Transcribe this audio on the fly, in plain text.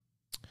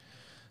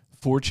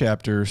4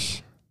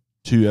 chapters,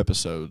 2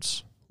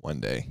 episodes, 1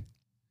 day.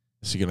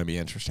 This is going to be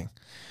interesting.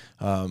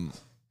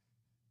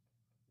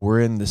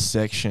 We're in the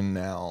section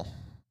now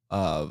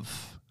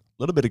of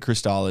a little bit of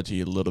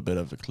Christology, a little bit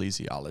of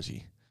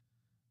ecclesiology.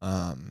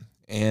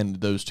 And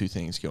those two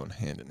things going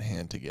hand in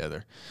hand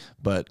together.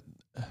 But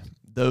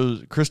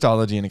those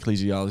Christology and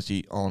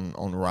ecclesiology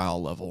on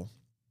Ryle level,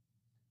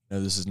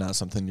 this is not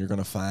something you're going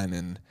to find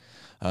in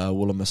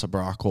Holiness Ch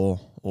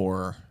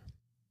or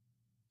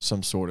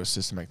some sort of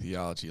systematic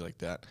theology like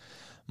that.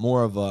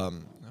 More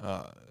of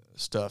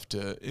stuff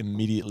to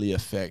immediately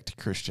affect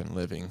Christian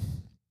living,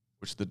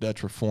 which the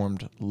Dutch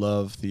Reformed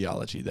love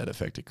theology that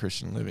affected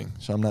Christian living.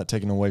 So I'm not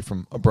taking away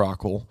from Ch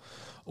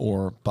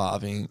or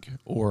Bavinck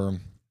or,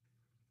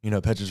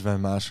 Petrus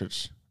van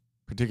Maastricht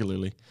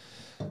particularly.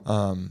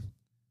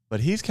 But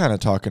he's kind of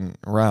talking,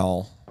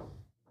 Ryle,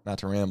 not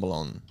to ramble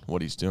on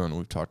what he's doing,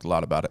 we've talked a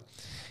lot about it.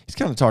 He's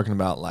kind of talking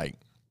about like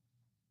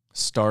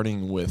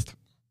starting with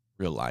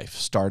real life,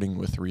 starting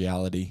with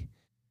reality,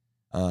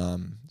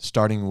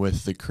 starting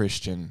with the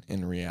Christian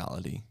in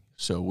reality.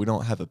 So we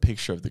don't have a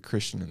picture of the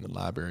Christian in the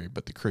library,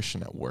 but the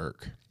Christian at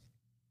work,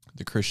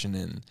 the Christian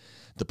in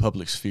the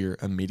public sphere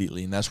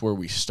immediately, and that's where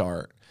we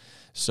start.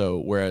 So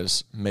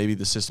whereas maybe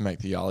the systematic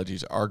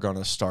theologies are going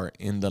to start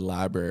in the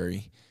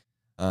library,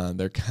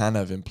 they're kind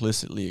of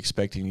implicitly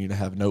expecting you to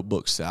have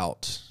notebooks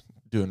out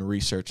doing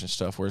research and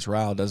stuff, whereas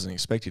Ryle doesn't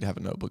expect you to have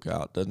a notebook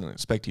out, doesn't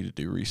expect you to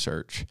do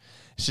research.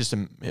 It's just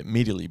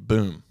immediately,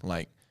 boom,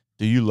 like,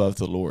 do you love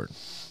the Lord?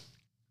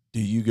 Do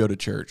you go to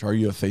church? Are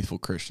you a faithful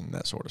Christian?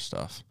 That sort of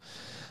stuff.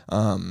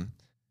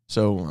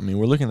 So,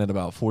 we're looking at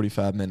about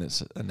 45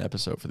 minutes an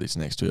episode for these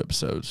next 2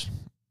 episodes.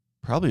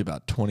 Probably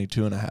about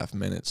 22 and a half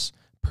minutes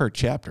per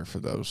chapter for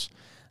those.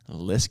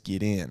 Let's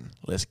get in.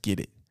 Let's get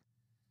it.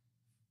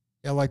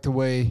 I like the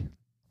way,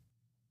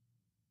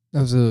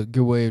 that was a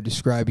good way of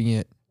describing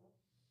it.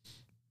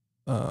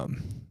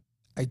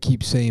 I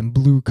keep saying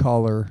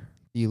blue-collar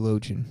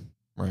theologian.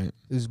 Right.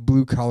 This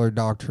blue-collar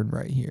doctrine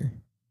right here.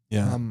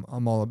 Yeah.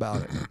 I'm all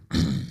about it.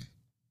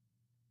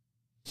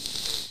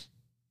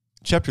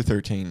 Chapter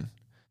 13,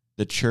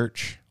 the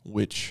church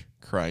which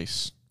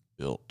Christ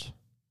built.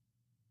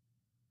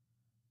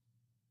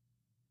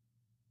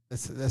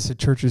 That's the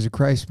churches of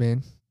Christ,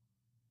 man.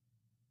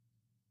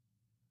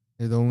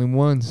 They're the only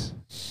ones.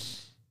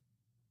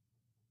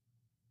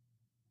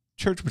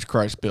 Church which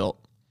Christ built.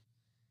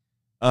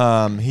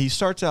 He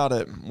starts out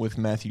with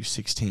Matthew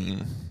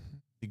 16,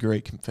 the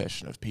great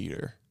confession of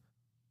Peter.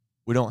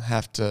 We don't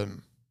have to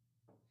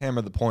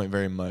hammer the point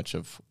very much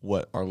of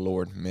what our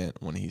Lord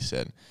meant when he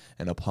said,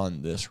 and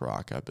upon this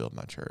rock I build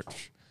my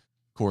church.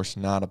 Of course,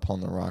 not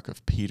upon the rock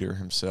of Peter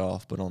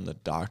himself, but on the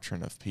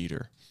doctrine of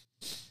Peter.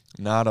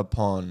 Not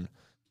upon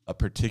a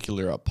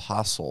particular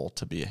apostle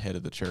to be a head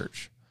of the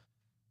church.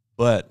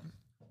 But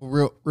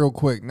real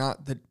quick,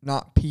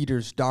 not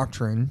Peter's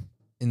doctrine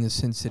in the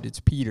sense that it's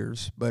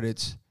Peter's, but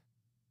it's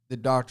the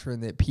doctrine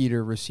that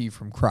Peter received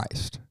from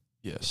Christ.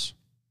 Yes.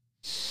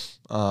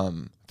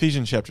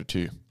 Ephesians chapter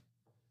 2.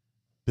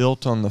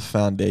 Built on the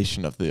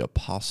foundation of the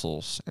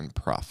apostles and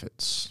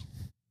prophets,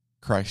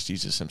 Christ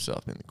Jesus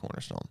himself being the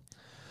cornerstone.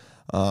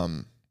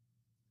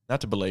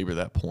 Not to belabor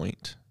that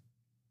point.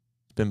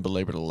 It's been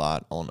belabored a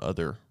lot on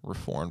other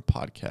Reformed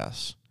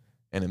podcasts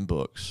and in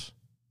books.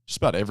 Just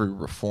about every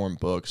Reformed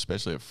book,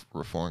 especially if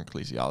Reformed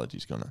ecclesiology,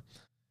 is going to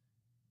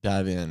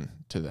dive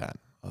into that,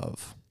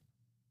 of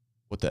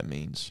what that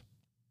means.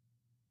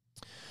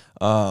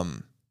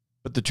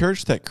 But the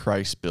church that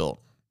Christ built,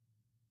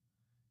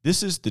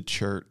 this is the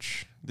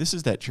church. This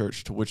is that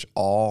church to which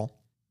all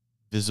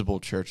visible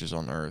churches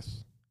on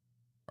earth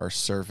are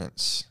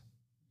servants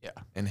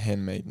and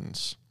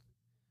handmaidens.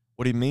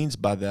 What he means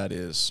by that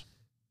is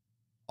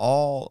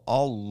all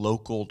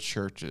local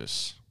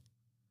churches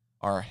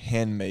are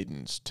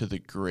handmaidens to the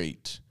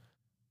great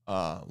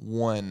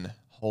one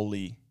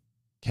holy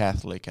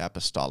Catholic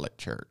Apostolic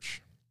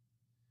Church.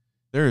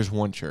 There is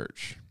one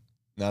church.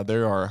 Now,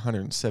 there are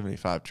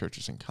 175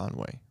 churches in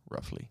Conway,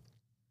 roughly.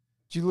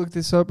 Did you look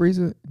this up,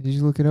 Reza? Did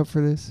you look it up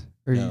for this?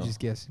 Or are you just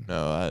guessing?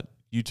 No,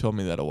 you told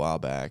me that a while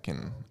back, and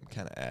I'm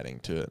kind of adding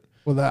to it.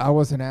 Well, I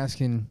wasn't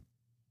asking.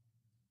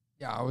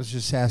 Yeah, I was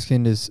just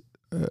asking this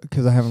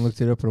because I haven't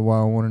looked it up in a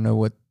while. I want to know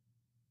what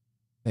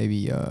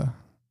maybe I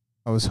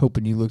was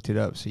hoping you looked it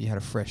up so you had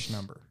a fresh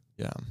number.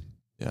 Yeah.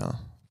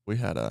 We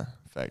had a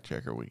fact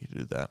checker. We could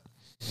do that.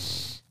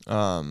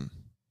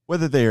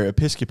 Whether they are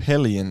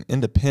Episcopalian,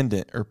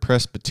 Independent, or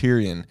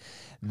Presbyterian,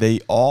 they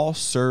all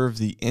serve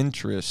the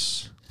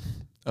interests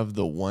of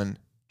the one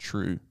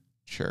true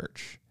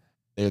church.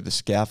 They are the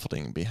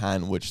scaffolding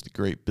behind which the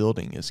great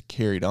building is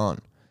carried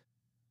on.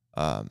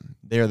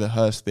 They are the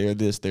husk, they are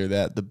this, they are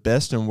that. The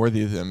best and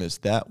worthy of them is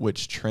that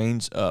which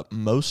trains up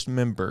most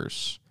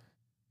members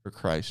for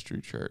Christ's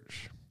true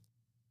church.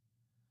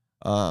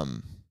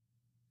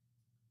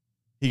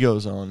 He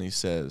goes on, he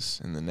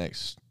says in the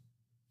next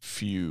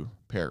few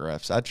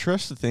paragraphs, I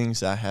trust the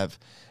things I have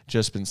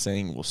just been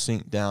saying will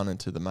sink down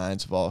into the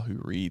minds of all who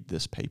read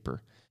this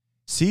paper.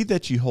 See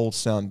that you hold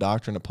sound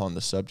doctrine upon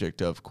the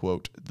subject of,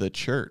 quote, the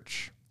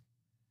church,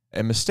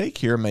 A mistake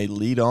here may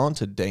lead on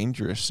to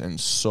dangerous and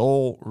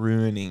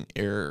soul-ruining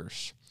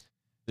errors.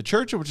 The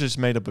church, which is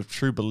made up of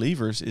true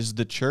believers, is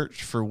the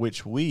church for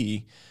which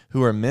we,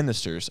 who are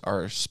ministers,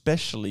 are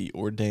especially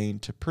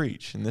ordained to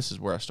preach. And this is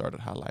where I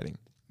started highlighting.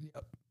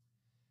 Yep.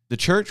 The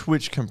church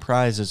which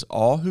comprises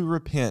all who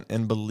repent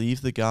and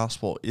believe the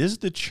gospel is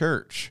the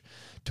church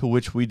to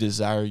which we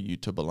desire you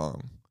to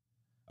belong.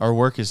 Our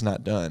work is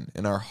not done,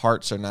 and our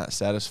hearts are not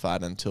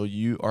satisfied until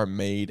you are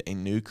made a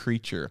new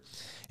creature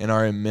and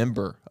are a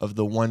member of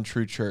the one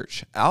true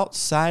church.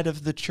 Outside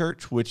of the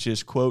church, which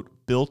is, quote,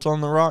 built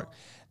on the rock,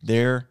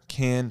 there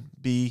can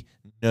be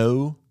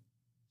no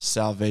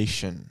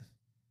salvation.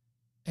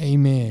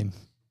 Amen.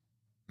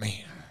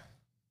 Man.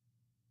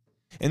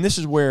 And this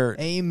is where...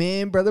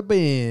 Amen, Brother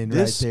Ben,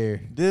 right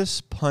there.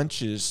 This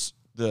punches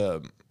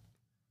the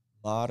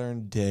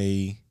modern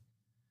day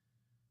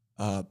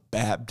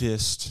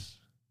Baptist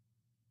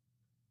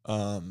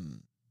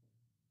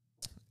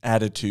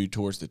attitude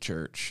towards the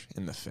church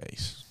in the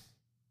face.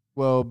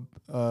 Well,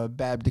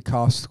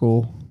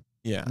 Baptist-Costal,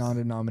 yeah,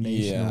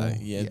 non-denominational.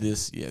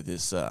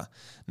 This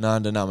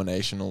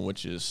non-denominational,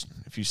 which is,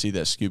 if you see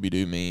that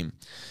Scooby-Doo meme,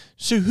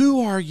 so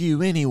who are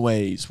you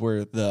anyways,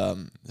 where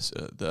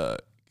the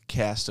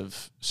cast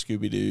of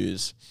Scooby-Doo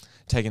is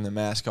taking the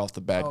mask off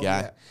the bad guy.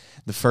 Yeah.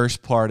 The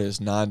first part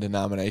is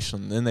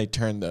non-denominational, and then they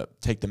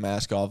take the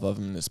mask off of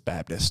him, and it's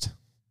Baptist.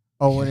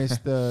 Oh, and it's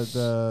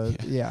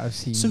I've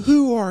seen. So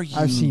who are you?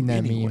 I've seen that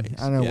anyways? meme.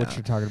 I know what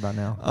you're talking about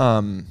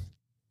now.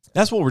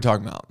 That's what we're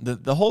talking about.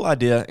 The whole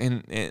idea,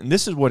 and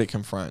this is what it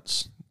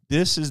confronts.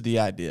 This is the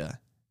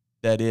idea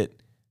that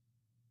it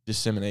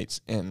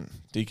disseminates and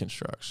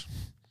deconstructs.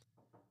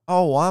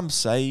 Oh, I'm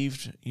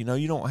saved. You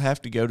don't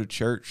have to go to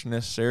church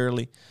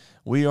necessarily.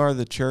 We are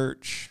the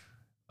church.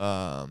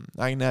 I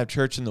can have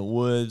church in the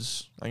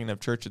woods. I can have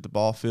church at the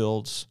ball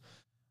fields.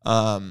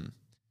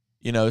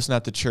 It's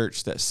not the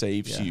church that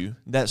saves you.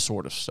 That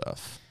sort of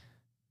stuff.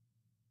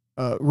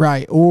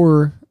 Right.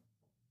 Or,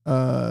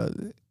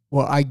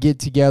 I get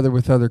together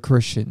with other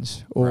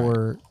Christians,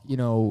 or,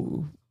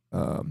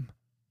 kind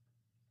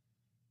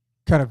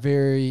of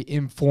very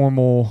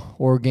informal,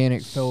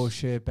 organic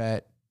fellowship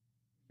at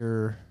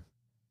your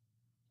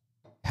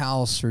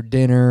house or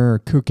dinner or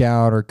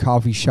cookout or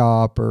coffee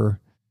shop, or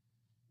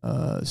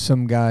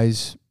some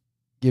guys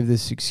give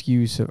this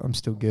excuse of, I'm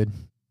still good.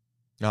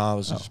 No, I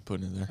was just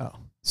putting it there. Oh.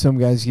 Some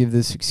guys give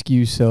this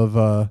excuse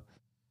of,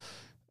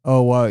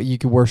 you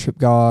can worship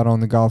God on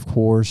the golf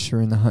course or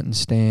in the hunting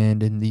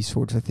stand and these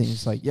sorts of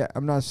things. Like, yeah,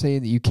 I'm not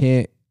saying that you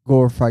can't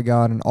glorify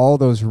God in all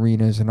those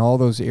arenas and all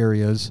those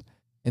areas,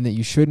 and that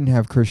you shouldn't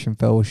have Christian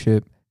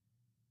fellowship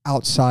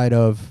outside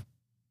of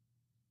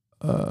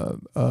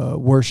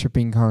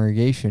worshiping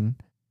congregation.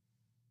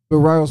 But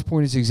Ryle's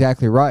point is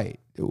exactly right.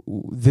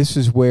 This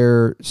is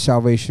where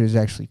salvation is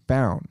actually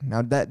found.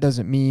 Now, that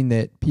doesn't mean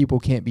that people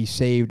can't be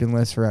saved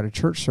unless they're at a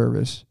church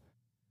service.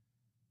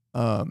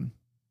 But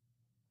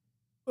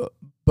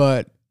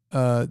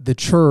the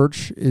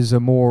church is a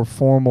more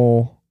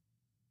formal,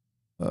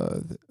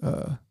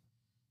 the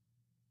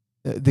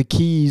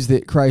keys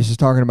that Christ is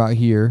talking about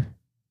here,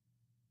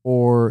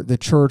 or the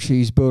church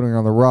he's building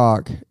on the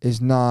rock, is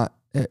not,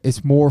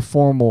 it's more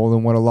formal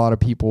than what a lot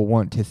of people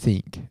want to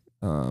think.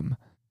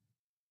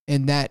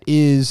 And that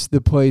is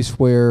the place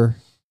where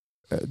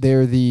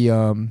they're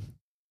I'm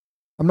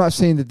not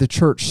saying that the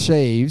church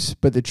saves,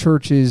 but the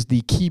church is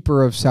the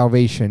keeper of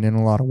salvation in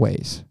a lot of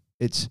ways.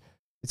 It's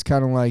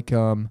kind of like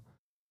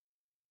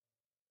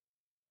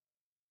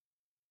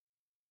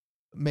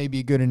maybe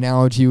a good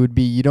analogy would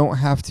be you don't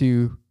have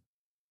to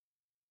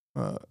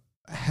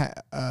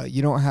have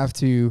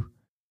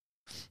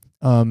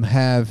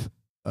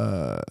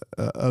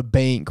a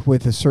bank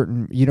with a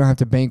certain, you don't have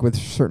to bank with a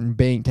certain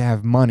bank to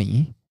have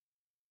money.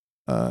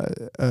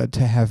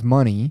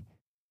 The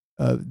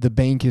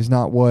bank is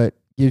not what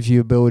gives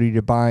you ability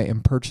to buy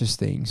and purchase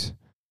things.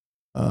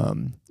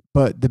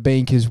 But the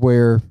bank is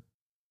where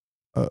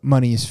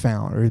money is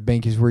found, or the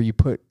bank is where you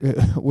put,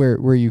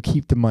 where you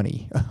keep the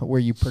money, where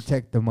you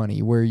protect the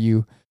money, where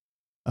you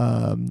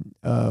hold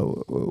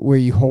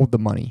the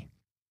money.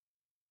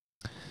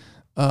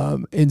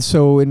 And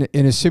so in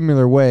a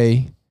similar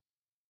way,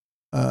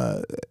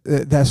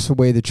 that's the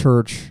way the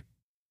church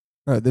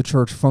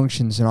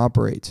functions and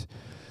operates.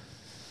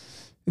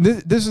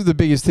 This is the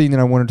biggest thing that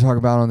I want to talk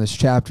about on this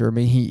chapter. I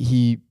mean,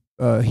 he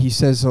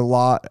says a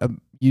lot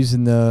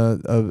using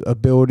the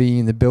ability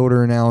and the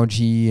builder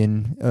analogy,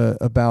 and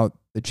about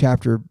the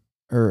chapter,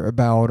 or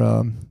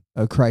about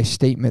Christ's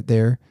statement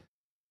there,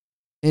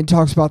 and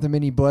talks about the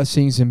many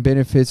blessings and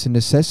benefits and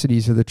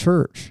necessities of the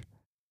church.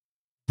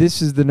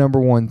 This is the number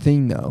one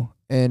thing, though,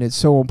 and it's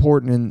so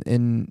important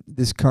in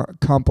this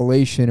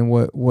compilation and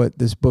what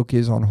this book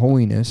is on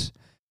holiness.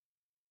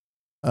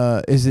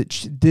 Is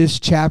that this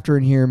chapter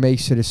in here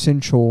makes it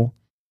essential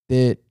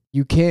that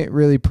you can't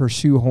really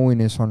pursue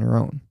holiness on your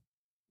own.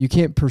 You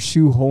can't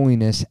pursue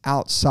holiness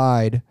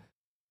outside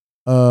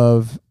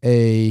of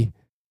a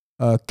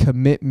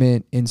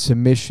commitment and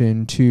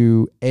submission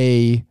to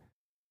a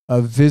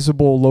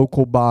visible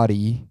local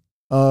body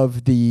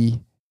of the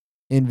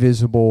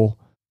invisible,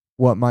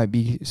 what might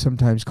be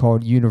sometimes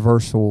called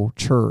universal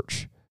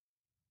church.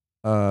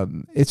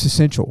 It's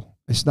essential.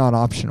 It's not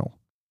optional.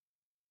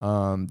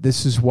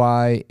 This is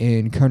why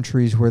in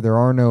countries where there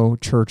are no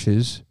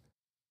churches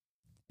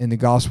and the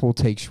gospel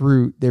takes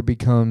root, there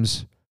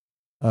becomes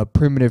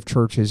primitive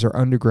churches or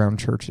underground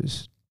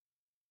churches.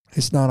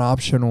 It's not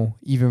optional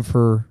even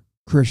for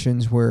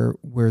Christians where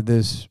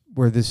this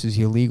is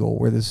illegal,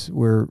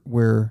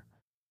 where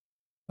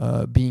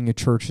being a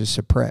church is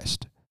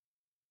suppressed.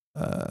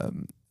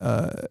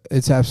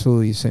 It's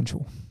absolutely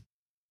essential.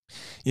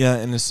 Yeah,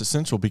 and it's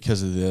essential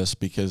because of this,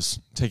 because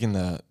taking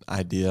the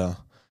idea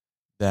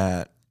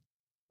that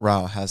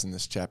Ryle has in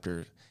this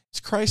chapter, it's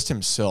Christ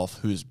himself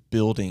who's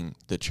building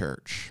the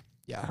church.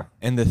 Yeah.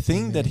 And the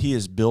thing that he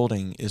is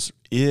building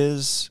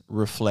is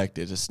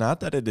reflected. It's not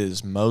that it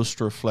is most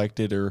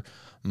reflected or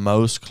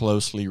most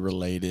closely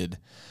related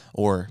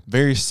or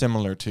very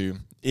similar to.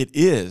 It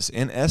is,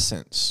 in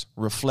essence,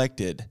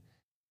 reflected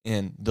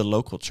in the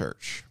local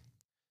church.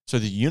 So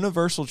the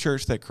universal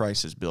church that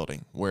Christ is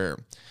building, where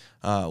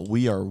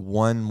we are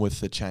one with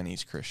the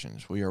Chinese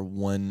Christians, we are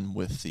one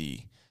with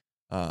the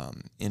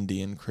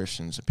Indian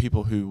Christians,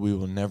 people who we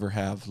will never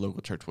have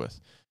local church with.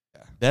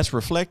 Yeah. That's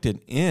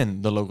reflected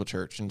in the local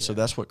church, and so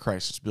that's what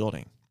Christ is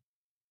building.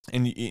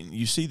 And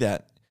you see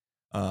that,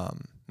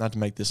 not to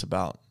make this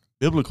about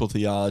biblical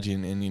theology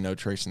and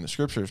tracing the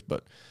scriptures,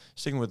 but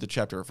sticking with the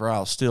chapter of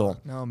Ryle still.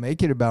 No,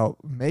 make it about.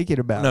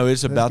 No,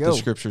 it's about the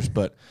scriptures,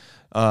 but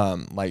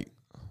like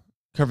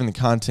covering the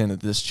content of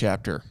this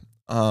chapter.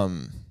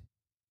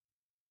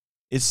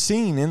 It's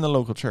seen in the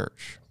local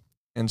church.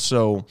 And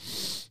so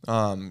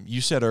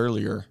you said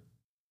earlier,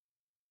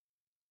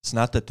 it's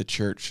not that the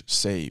church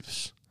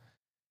saves.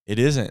 It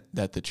isn't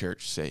that the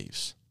church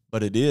saves,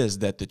 but it is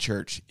that the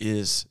church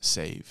is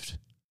saved.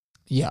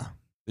 Yeah.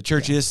 The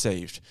church is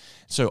saved.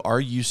 So are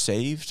you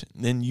saved?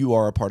 Then you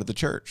are a part of the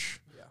church.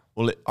 Yeah.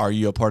 Well, are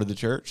you a part of the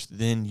church?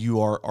 Then you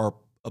are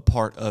a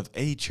part of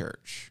a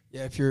church.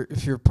 Yeah, if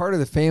you're part of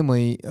the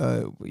family,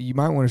 you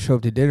might want to show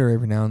up to dinner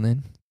every now and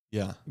then.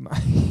 Yeah.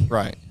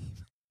 Right.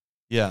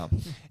 Yeah.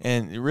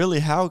 And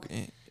really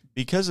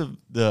because of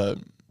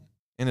the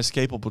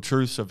inescapable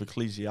truths of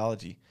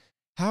ecclesiology,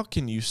 how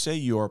can you say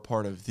you are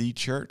part of the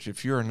church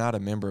if you are not a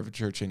member of a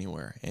church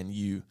anywhere and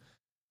you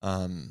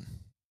haven't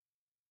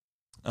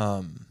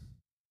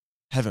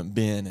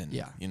been in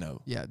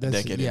a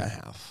decade and a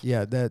half?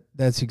 Yeah,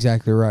 that's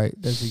exactly right.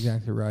 That's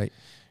exactly right.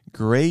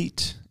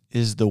 Great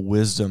is the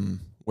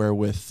wisdom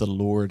wherewith the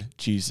Lord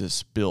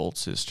Jesus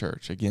builds his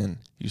church. Again,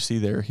 you see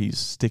there he's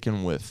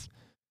sticking with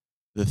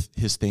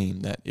his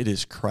theme that it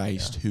is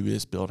Christ who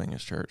is building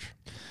his church.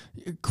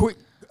 Quick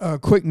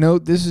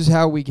note, this is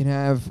how we can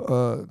have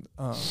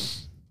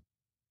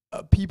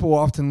people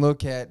often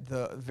look at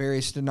the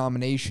various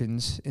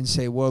denominations and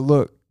say, well,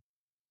 look,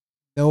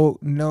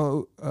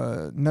 none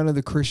of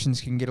the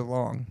Christians can get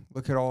along.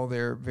 Look at all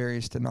their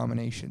various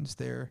denominations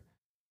there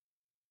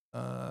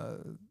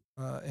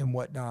and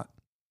whatnot.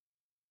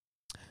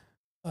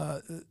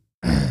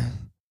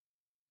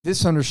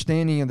 This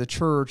understanding of the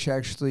church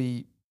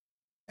actually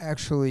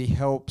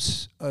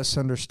helps us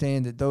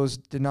understand that those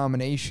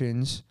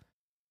denominations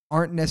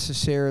aren't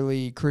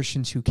necessarily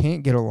Christians who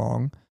can't get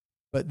along,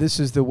 but this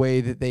is the way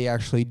that they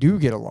actually do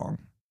get along.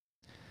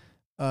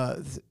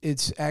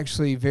 It's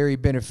actually very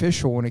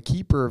beneficial and a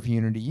keeper of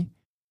unity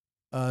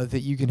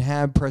that you can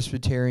have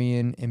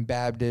Presbyterian and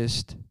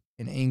Baptist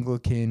and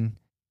Anglican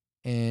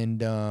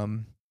and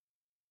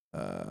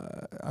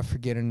I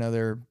forget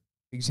another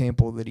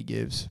example that he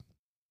gives,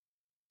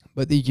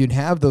 but that you can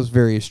have those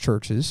various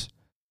churches.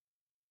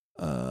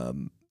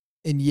 And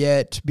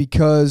yet,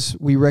 because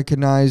we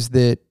recognize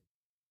that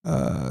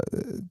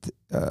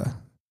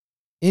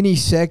any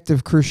sect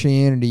of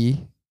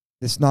Christianity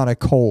that's not a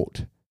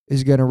cult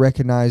is going to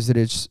recognize that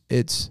it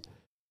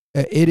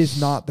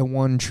is not the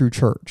one true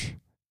church.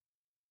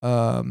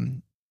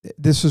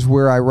 This is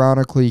where,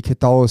 ironically,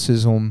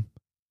 Catholicism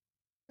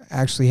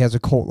actually has a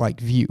cult-like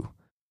view.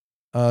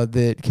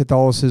 That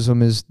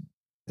Catholicism is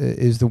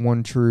the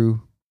one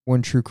true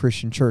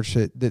Christian church.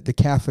 That the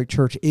Catholic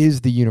Church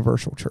is the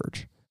universal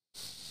church.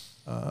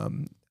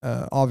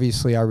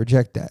 Obviously, I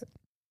reject that.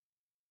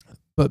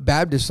 But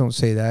Baptists don't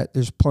say that.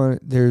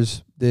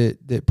 There's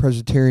that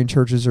Presbyterian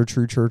churches are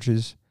true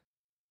churches,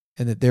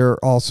 and that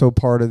they're also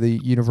part of the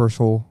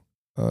universal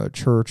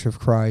church of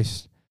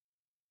Christ.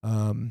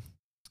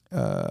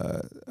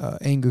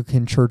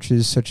 Anglican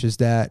churches such as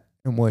that,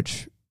 in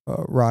which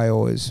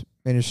Ryle is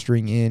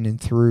ministering in and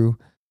through.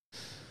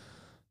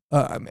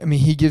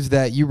 He gives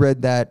that. You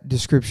read that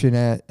description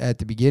at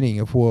the beginning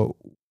of what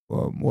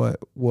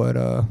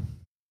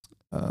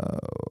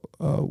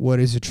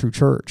is a true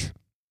church.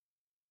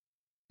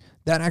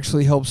 That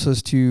actually helps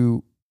us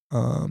to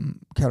kind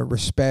of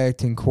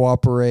respect and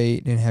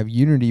cooperate and have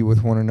unity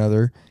with one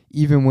another,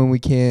 even when we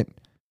can't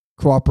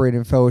cooperate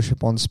in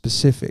fellowship on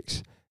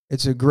specifics.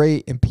 It's a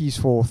great and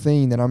peaceful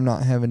thing that I'm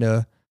not having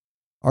to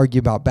argue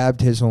about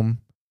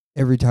baptism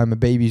every time a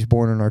baby's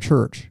born in our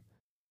church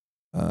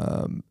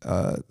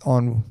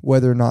on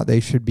whether or not they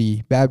should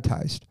be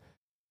baptized.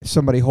 if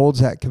somebody holds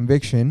that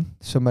conviction,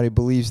 somebody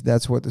believes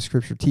that's what the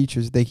Scripture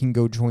teaches, they can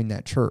go join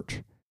that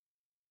church.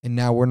 And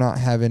now we're not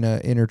having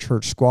an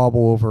inter-church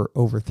squabble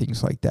over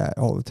things like that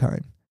all the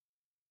time.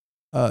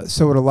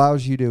 So it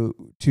allows you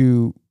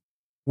to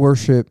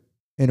worship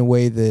in a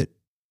way that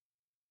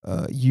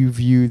you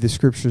view the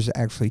Scriptures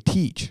actually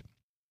teach.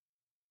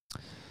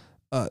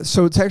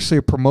 So it's actually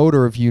a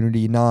promoter of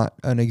unity, not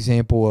an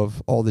example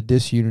of all the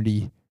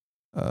disunity.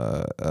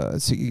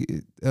 It's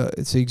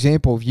an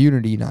example of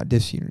unity, not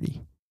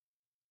disunity.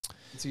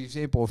 It's an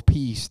example of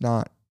peace,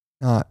 not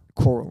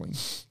quarreling.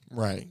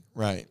 Right.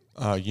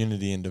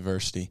 Unity and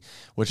diversity,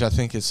 which I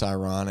think is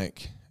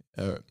ironic.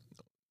 That's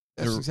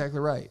exactly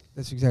right.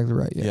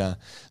 Yeah.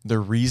 The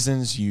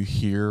reasons you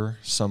hear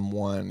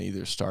someone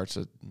either starts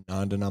a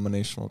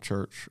non-denominational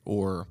church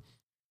or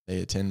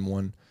they attend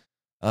one,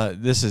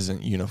 this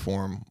isn't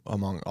uniform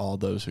among all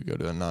those who go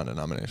to a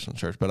non-denominational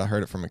church, but I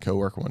heard it from a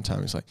coworker one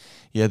time. He's like,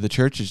 yeah, the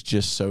church is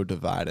just so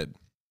divided.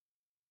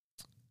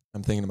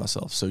 I'm thinking to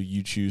myself, so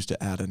you choose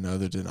to add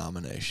another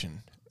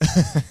denomination.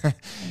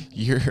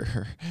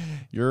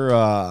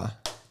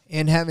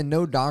 And having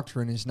no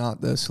doctrine is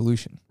not the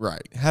solution.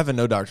 Right. Having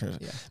no doctrine.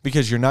 Yeah.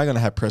 Because you're not going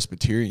to have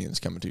Presbyterians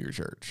coming to your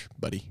church,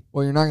 buddy.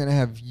 Well, you're not going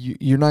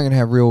to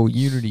have real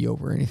unity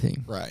over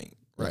anything. Right.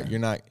 Yeah. You're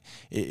not.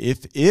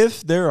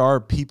 If there are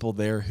people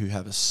there who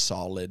have a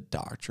solid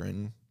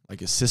doctrine,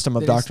 like a system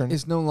of doctrine,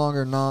 it's no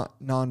longer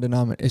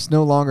non-denominational. It's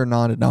no longer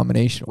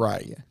non-denominational.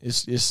 Right. Yeah.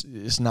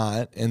 It's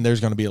not, and there's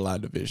going to be a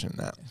lot of division in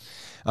that.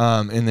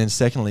 And then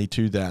secondly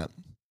to that,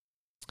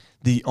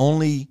 the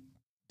only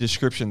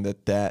description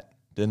that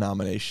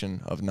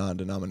denomination of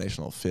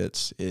non-denominational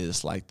fits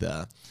is like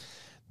the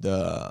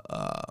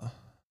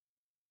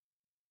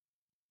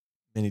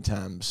many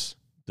times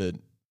the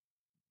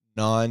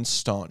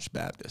non-staunch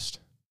Baptist.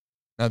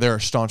 Now there are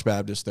staunch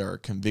Baptists, there are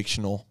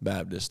convictional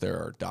Baptists, there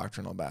are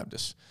doctrinal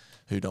Baptists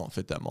who don't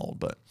fit that mold.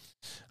 But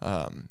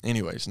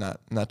anyways, not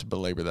to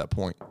belabor that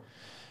point.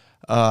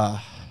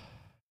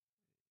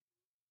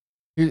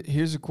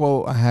 Here's a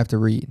quote I have to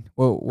read.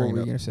 What were you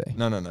going to say?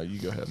 No, you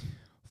go ahead.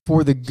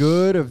 For the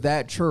good of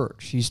that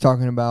church. He's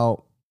talking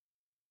about,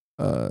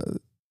 well,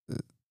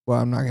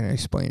 I'm not going to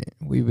explain it.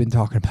 We've been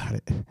talking about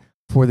it.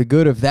 For the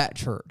good of that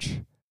church.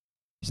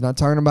 He's not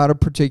talking about a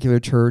particular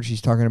church.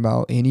 He's talking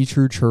about any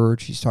true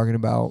church. He's talking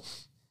about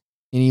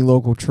any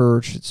local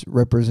church that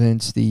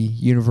represents the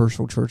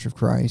universal church of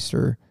Christ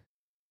or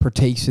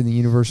partakes in the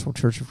universal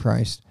church of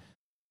Christ.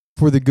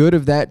 For the good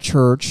of that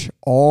church,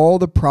 all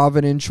the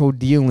providential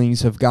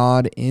dealings of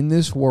God in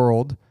this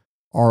world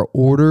are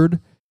ordered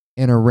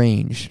and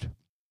arranged.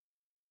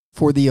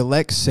 For the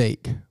elect's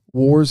sake,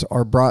 wars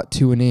are brought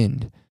to an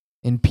end,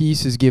 and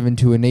peace is given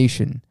to a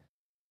nation.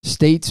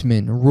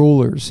 Statesmen,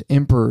 rulers,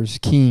 emperors,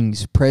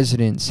 kings,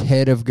 presidents,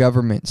 head of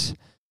governments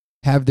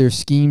have their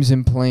schemes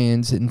and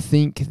plans and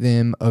think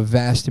them of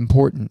vast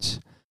importance.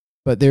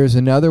 But there is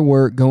another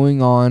work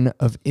going on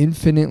of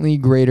infinitely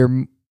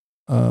greater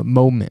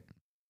moment,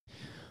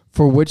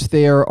 for which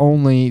they are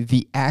only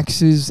the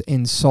axes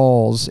and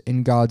saws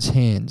in God's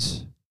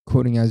hands.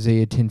 Quoting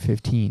Isaiah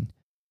 10:15.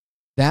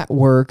 That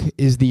work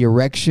is the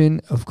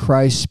erection of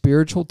Christ's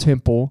spiritual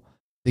temple,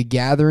 the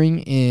gathering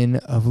in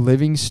of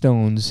living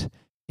stones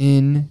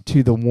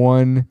into the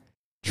one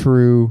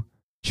true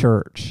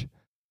church.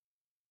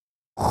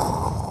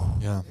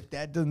 Yeah. If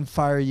that doesn't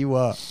fire you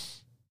up,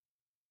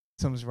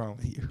 something's wrong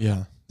with you.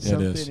 Yeah,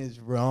 Something is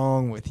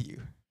wrong with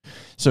you.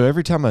 So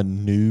every time a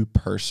new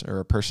person or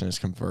a person is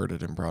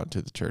converted and brought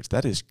into the church,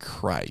 that is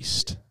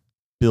Christ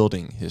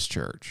building his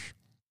church.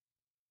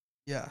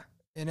 Yeah.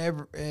 And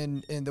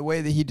the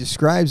way that he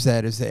describes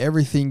that is that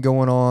everything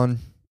going on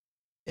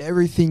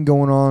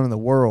in the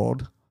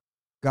world,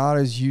 God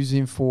is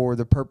using for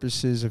the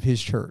purposes of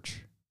his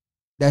church.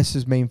 That's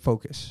his main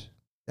focus.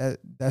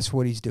 That's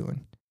what he's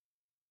doing.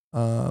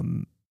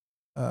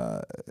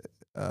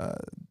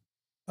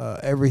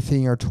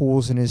 Everything are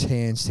tools in his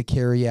hands to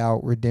carry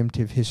out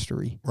redemptive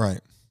history.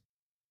 Right.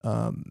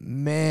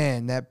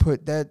 Man,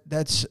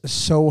 that's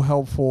so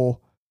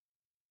helpful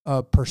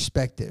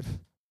perspective.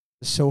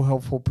 So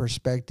helpful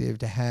perspective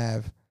to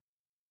have,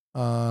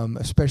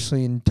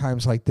 especially in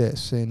times like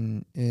this,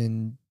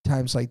 in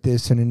times like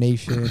this in a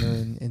nation or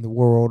in the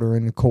world or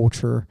in a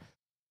culture,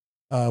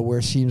 where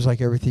it seems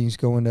like everything's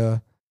going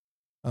to,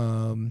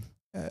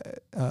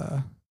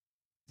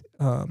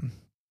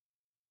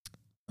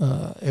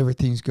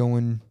 everything's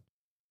going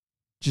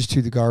just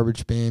to the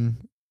garbage bin.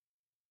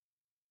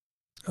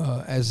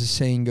 As the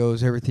saying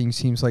goes, everything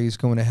seems like it's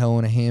going to hell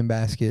in a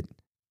handbasket.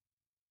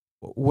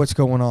 What's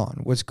going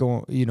on? What's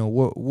going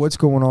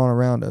on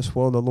around us?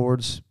 Well, the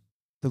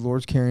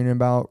Lord's caring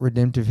about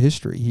redemptive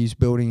history. He's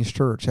building his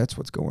church. That's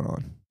what's going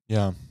on.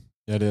 Yeah,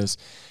 it is.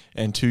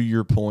 And to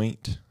your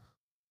point,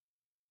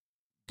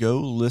 go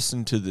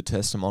listen to the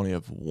testimony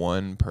of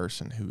one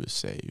person who is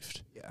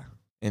saved. Yeah.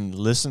 And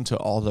listen to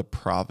all the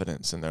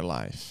providence in their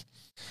life.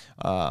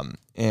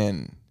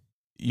 And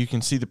you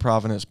can see the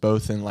providence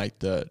both in like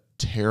the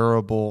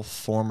terrible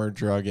former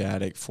drug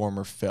addict,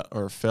 former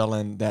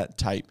felon, that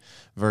type,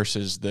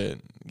 versus the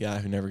guy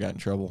who never got in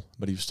trouble,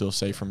 but he was still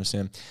safe from his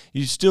sin.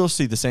 You still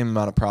see the same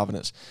amount of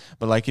providence.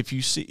 But like if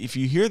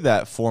you hear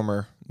that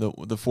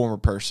the former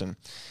person,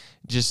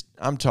 just,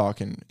 I'm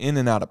talking in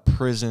and out of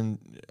prison,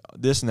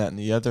 this and that and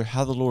the other,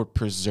 how the Lord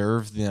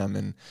preserved them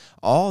and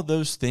all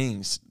those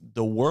things,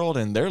 the world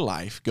and their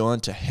life going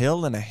to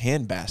hell in a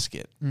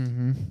handbasket.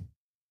 Mm-hmm.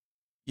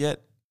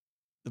 Yet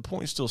the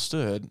point still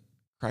stood.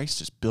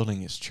 Christ is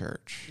building his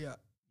church,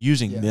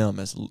 using them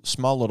as a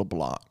small little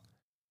block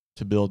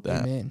to build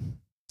that. Amen.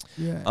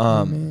 Yeah.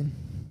 Amen.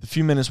 The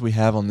few minutes we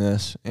have on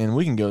this, and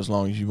we can go as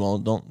long as you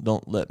want.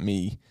 Don't let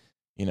me,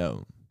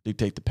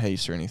 dictate the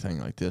pace or anything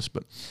like this.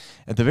 But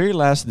at the very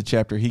last of the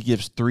chapter, he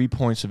gives 3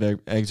 points of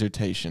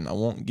exhortation. I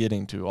won't get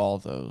into all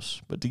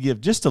those, but to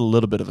give just a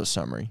little bit of a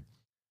summary.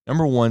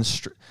 Number one,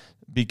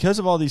 because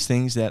of all these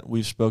things that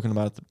we've spoken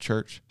about at the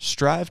church,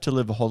 strive to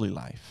live a holy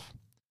life.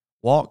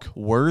 Walk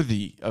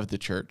worthy of the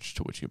church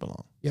to which you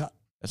belong. Yeah.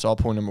 That's all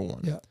point number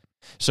one. Yeah.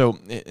 So,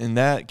 and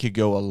that could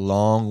go a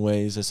long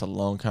ways. That's a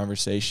long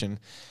conversation.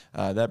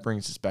 That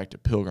brings us back to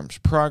Pilgrim's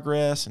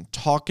Progress and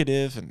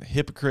talkative and the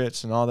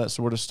hypocrites and all that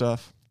sort of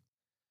stuff.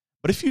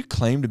 But if you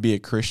claim to be a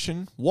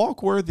Christian,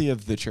 walk worthy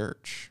of the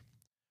church.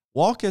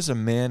 Walk as a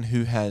man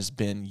who has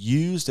been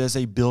used as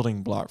a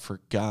building block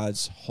for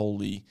God's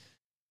holy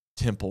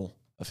temple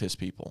of his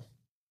people.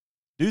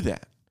 Do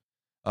that.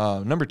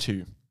 Number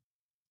two,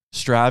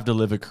 strive to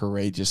live a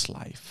courageous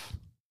life.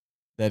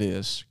 That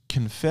is,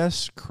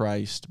 confess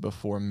Christ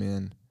before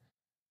men.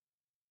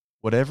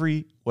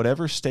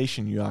 Whatever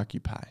station you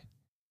occupy,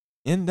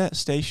 in that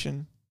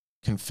station,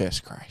 confess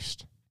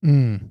Christ.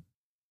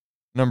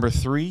 Number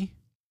three,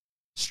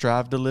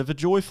 strive to live a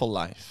joyful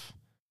life.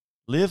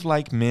 Live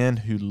like men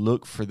who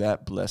look for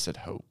that blessed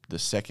hope, the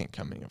second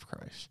coming of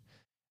Christ.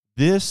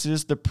 This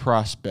is the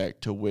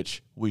prospect to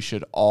which we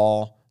should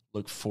all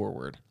look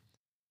forward.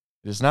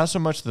 It is not so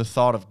much the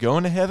thought of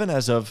going to heaven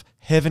as of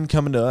heaven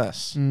coming to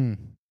us.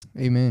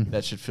 Amen.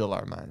 That should fill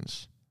our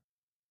minds.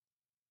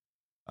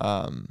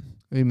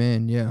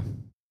 Amen, yeah.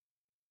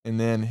 And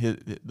then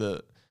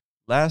the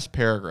last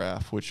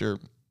paragraph, which are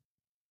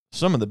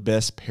some of the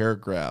best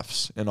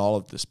paragraphs in all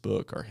of this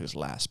book, are his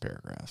last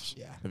paragraphs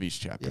of each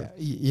chapter.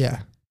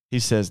 Yeah. He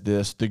says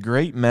this: the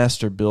great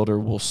master builder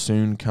will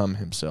soon come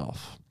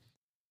himself.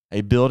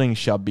 A building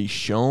shall be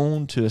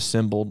shown to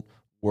assembled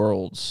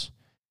worlds,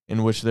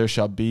 in which there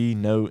shall be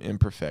no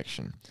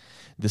imperfection.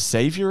 The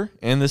Savior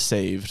and the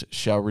saved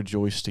shall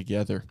rejoice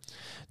together.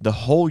 The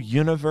whole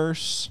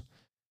universe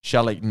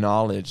shall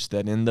acknowledge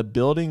that in the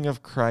building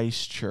of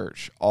Christ's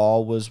church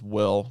all was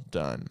well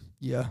done.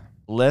 Yeah.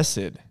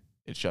 Blessed,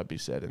 it shall be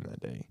said in that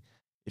day,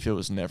 if it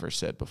was never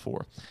said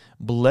before.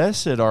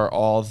 Blessed are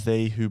all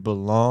they who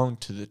belong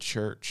to the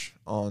church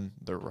on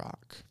the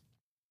rock.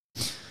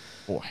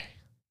 Boy.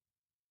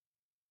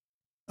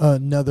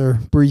 Another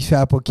brief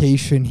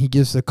application. He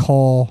gives a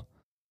call.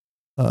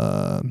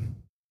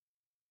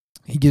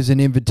 He gives an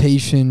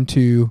invitation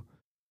to,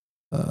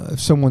 if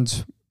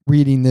someone's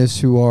reading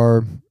this who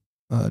are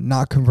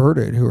not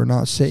converted, who are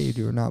not saved,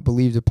 who are not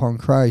believed upon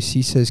Christ,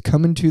 he says,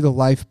 come into the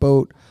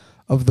lifeboat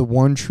of the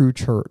one true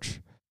church.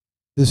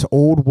 This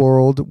old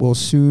world will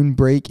soon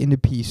break into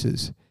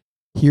pieces.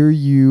 Hear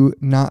you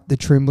not the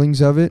tremblings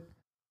of it?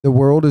 The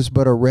world is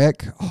but a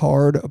wreck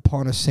hard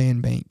upon a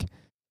sandbank.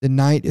 The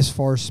night is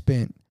far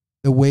spent.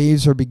 The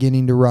waves are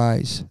beginning to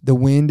rise. The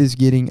wind is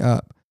getting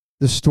up.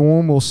 The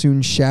storm will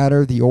soon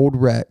shatter the old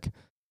wreck,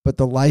 but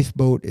the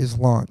lifeboat is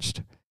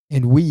launched.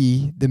 And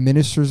we, the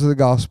ministers of the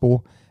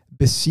gospel,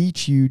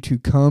 beseech you to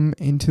come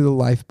into the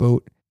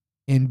lifeboat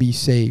and be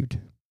saved.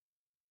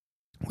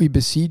 We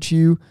beseech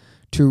you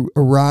to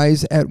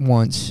arise at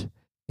once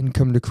and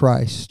come to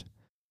Christ.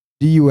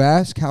 Do you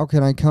ask, how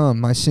can I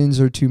come? My sins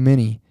are too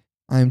many.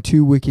 I am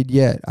too wicked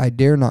yet. I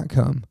dare not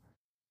come.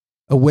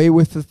 Away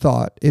with the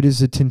thought. It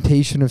is a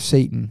temptation of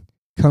Satan.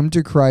 Come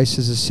to Christ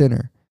as a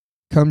sinner.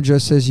 Come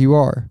just as you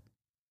are.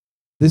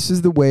 This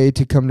is the way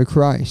to come to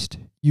Christ.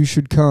 You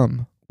should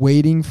come,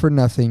 waiting for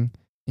nothing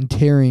and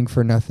tarrying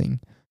for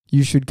nothing.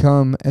 You should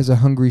come as a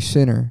hungry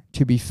sinner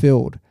to be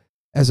filled,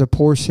 as a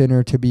poor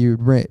sinner to be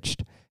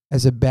enriched,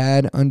 as a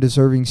bad,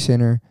 undeserving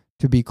sinner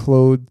to be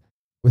clothed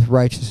with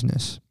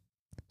righteousness.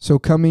 So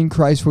coming,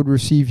 Christ would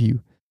receive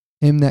you.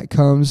 Him that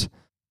comes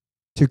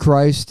to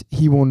Christ,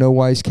 he will no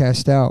wise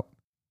cast out.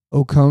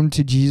 O come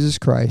to Jesus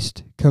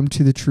Christ, come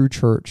to the true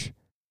church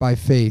by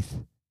faith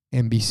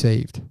and be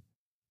saved.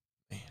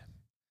 Man.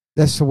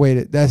 That's the way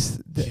that's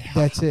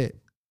it.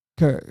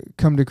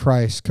 Come to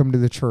Christ, come to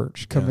the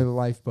church, come to the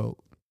lifeboat.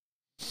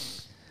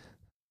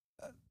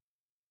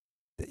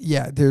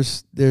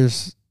 There's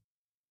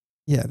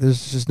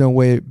just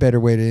no better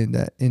way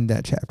to end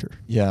that chapter.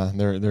 Yeah,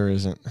 there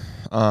isn't.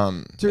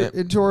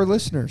 To our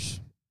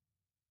listeners,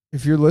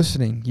 if you're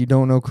listening, you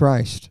don't know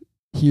Christ,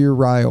 hear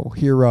Ryle,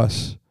 hear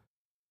us.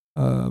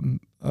 Come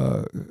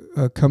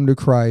to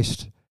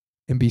Christ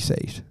and be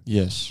saved.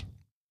 Yes.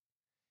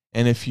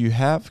 And if you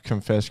have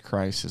confessed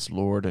Christ as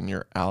Lord and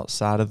you're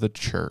outside of the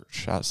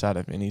church, outside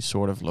of any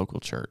sort of local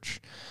church,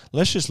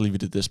 let's just leave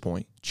it at this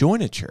point.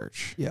 Join a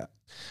church. Yeah.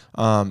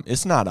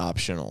 It's not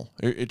optional.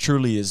 It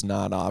truly is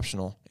not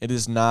optional. It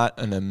is not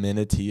an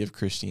amenity of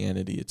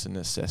Christianity. It's a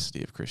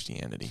necessity of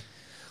Christianity.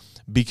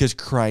 Because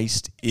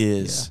Christ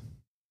is,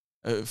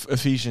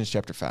 Ephesians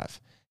chapter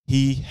 5,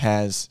 he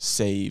has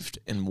saved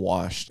and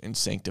washed and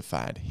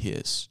sanctified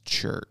his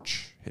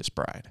church, his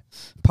bride.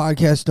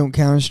 Podcasts don't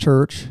count as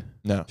church.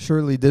 No.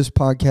 Surely this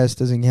podcast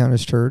doesn't count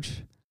as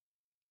church.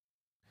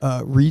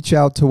 Reach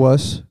out to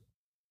us.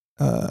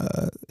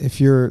 If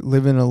you're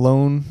living a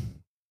Lone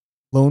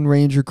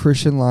Ranger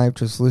Christian life,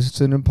 just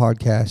listen to the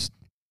podcast.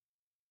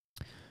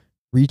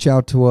 Reach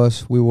out to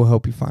us. We will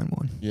help you find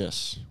one.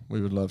 Yes, we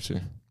would love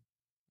to.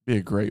 Be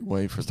a great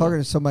way for I was talking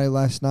to somebody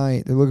last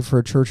night. They're looking for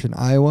a church in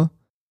Iowa.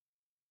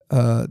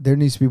 There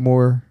needs to be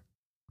more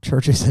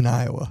churches in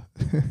Iowa.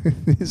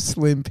 There's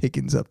slim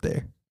pickings up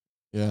there.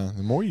 Yeah,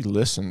 the more you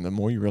listen, the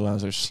more you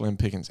realize there's slim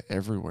pickings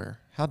everywhere.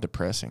 How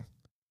depressing.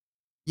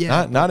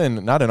 Yeah. Not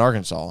in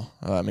Arkansas.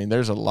 I mean,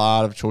 there's a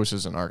lot of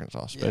choices in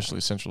Arkansas,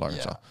 especially Central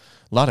Arkansas.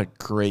 A lot of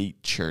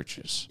great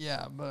churches.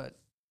 Yeah, but,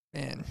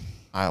 man.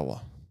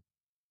 Iowa.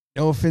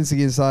 No offense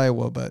against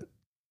Iowa, but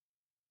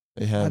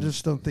They have I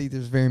just don't think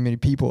there's very many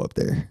people up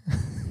there.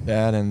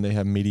 that, and they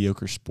have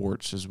mediocre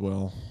sports as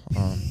well.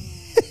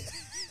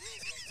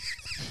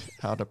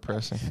 How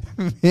depressing.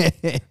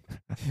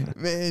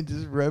 Man,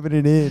 just rubbing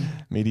it in.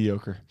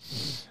 Mediocre.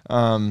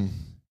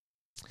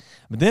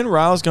 But then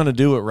Ryle's going to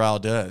do what Ryle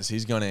does.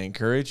 He's going to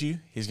encourage you.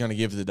 He's going to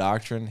give the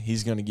doctrine.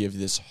 He's going to give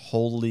this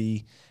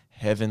holy,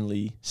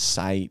 heavenly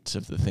sight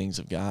of the things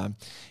of God.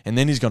 And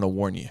then he's going to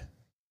warn you.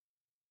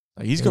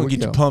 Like he's going to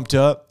get you pumped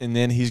up, and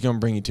then he's going to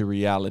bring you to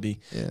reality.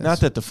 Yes. Not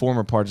that the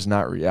former part is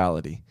not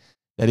reality.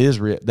 That is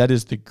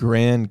the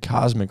grand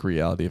cosmic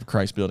reality of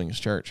Christ building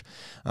his church.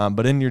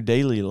 But in your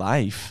daily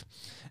life,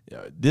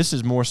 this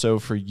is more so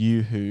for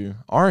you who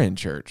are in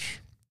church.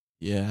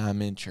 Yeah,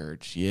 I'm in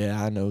church.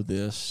 Yeah, I know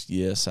this.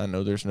 Yes, I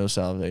know there's no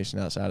salvation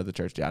outside of the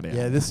church.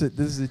 Yeah, this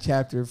is a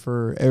chapter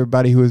for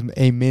everybody who was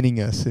amening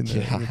us in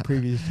the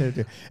previous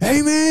chapter.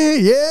 Amen,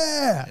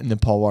 yeah. And then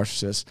Paul Washer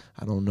says,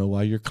 I don't know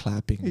why you're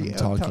clapping. I'm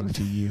talking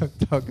to you.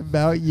 I'm talking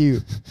about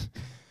you.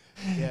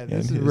 Yeah,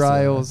 this is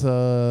Ryle's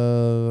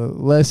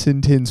less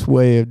intense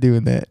way of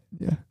doing that.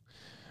 Yeah.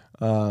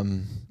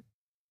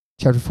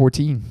 Chapter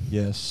 14.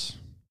 Yes.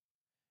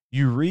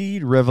 You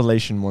read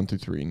Revelation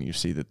 1-3, and you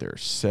see that there are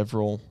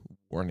several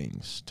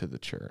warnings to the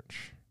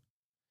church,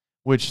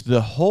 which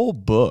the whole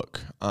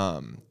book,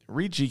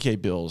 read G.K.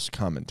 Bill's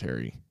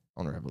commentary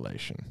on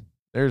Revelation.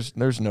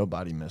 There's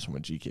nobody messing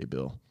with G.K.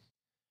 Bill.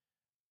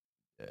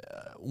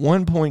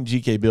 One point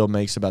G.K. Bill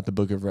makes about the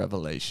book of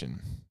Revelation,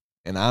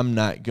 and I'm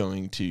not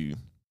going to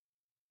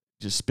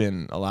just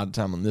spend a lot of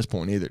time on this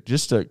point either.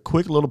 Just a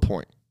quick little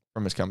point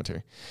from his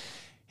commentary.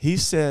 He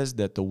says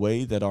that the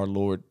way that our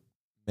Lord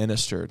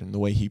ministered and the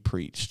way he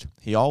preached,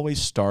 he always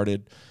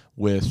started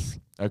with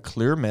a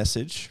clear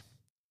message,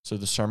 so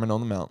the Sermon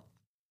on the Mount,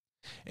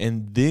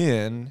 and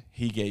then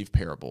he gave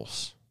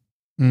parables.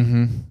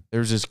 Mm-hmm.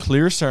 There's this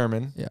clear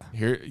sermon. Yeah.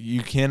 Here,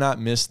 you cannot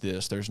miss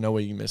this. There's no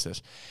way you can miss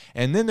this.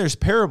 And then there's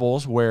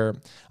parables where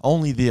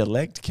only the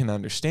elect can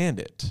understand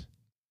it.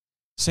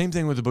 Same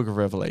thing with the book of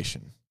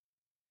Revelation.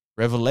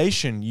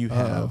 Revelation, you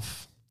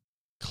have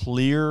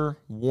clear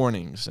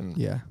warnings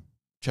in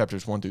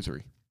chapters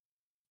 1-3.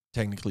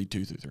 Technically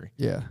 2-3.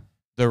 Yeah.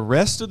 The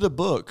rest of the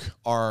book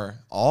are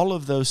all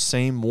of those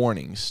same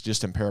warnings,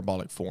 just in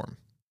parabolic form.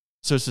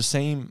 So it's the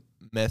same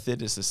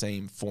method, it's the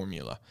same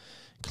formula.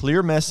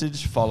 Clear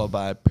message followed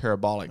by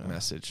parabolic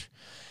message.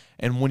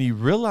 And when you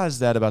realize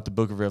that about the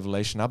book of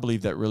Revelation, I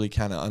believe that really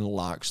kind of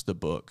unlocks the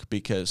book,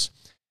 because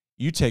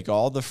you take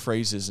all the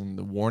phrases and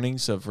the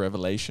warnings of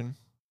Revelation,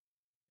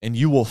 and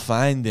you will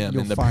find them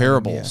in the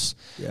parables,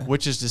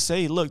 which is to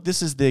say, look,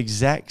 this is the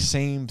exact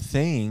same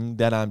thing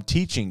that I'm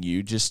teaching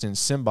you, just in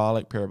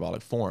symbolic,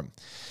 parabolic form.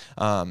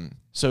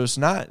 So it's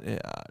not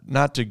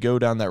to go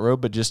down that road,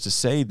 but just to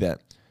say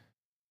that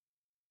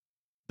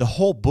the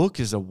whole book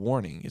is a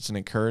warning. It's an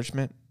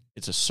encouragement.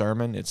 It's a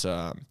sermon. It's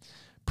a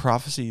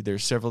prophecy.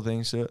 There's several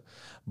things to it,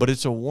 but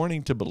it's a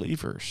warning to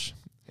believers.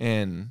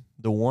 And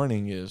the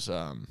warning is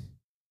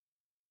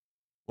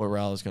what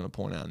Ryle is going to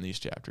point out in these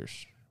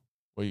chapters.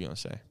 What are you going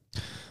to say?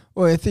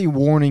 Well, I think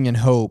warning and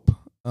hope,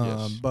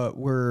 Yes. but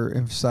we're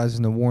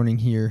emphasizing the warning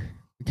here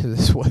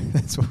because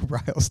that's what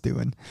Ryle's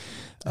doing.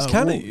 It's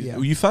kind of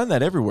you find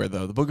that everywhere,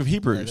 though. The book of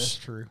Hebrews, that's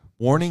true.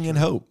 Warning and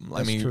hope.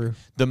 That's true.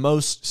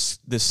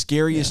 The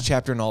scariest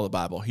chapter in all the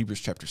Bible,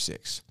 Hebrews chapter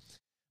 6.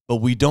 But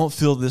we don't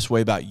feel this way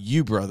about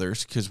you,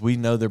 brothers, because we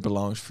know there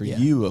belongs for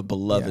you a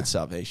beloved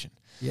salvation.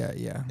 Yeah,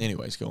 yeah.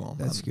 Anyways, go on.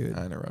 That's good.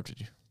 I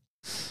interrupted you.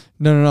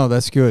 No,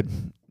 that's good.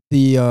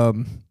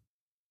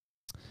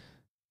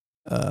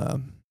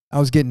 I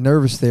was getting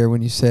nervous there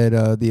when you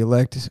said the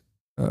elect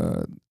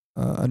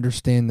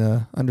understand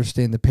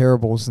the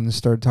parables, and then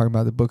started talking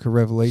about the book of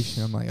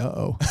Revelation. I'm like,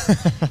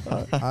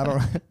 I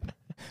don't.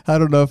 I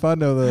don't know if I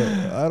know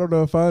I don't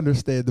know if I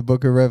understand the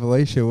book of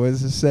Revelation. What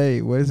does it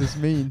say? What does this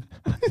mean?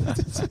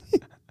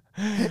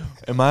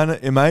 Am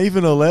I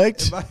even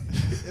elect?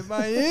 Am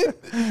I in?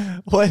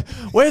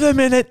 Wait a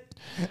minute.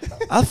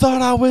 I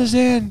thought I was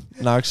in.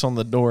 Knocks on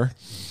the door.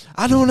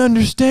 I don't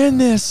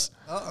understand this.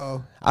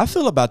 Uh-oh. I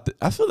feel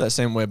that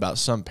same way about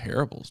some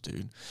parables,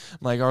 dude.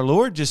 Like, our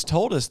Lord just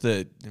told us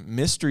the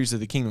mysteries of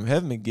the kingdom of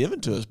heaven been given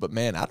to us, but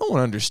man, I don't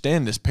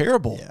understand this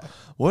parable. Yeah.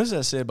 What does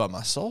that say about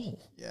my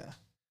soul? Yeah.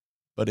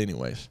 But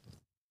anyways,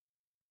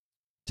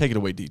 take it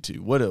away, D2.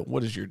 What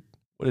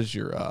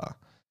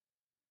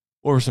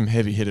were some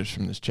heavy hitters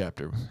from this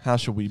chapter? How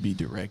should we be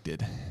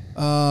directed?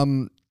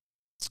 Well,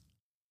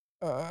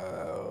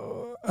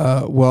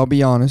 I'll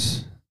be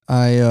honest.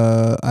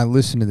 I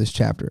listened to this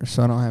chapter,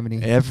 so I don't have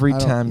any. Every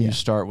time you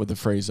start with the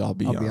phrase, I'll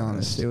be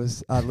honest.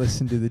 I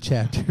listened to the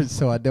chapter,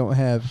 so I don't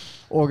have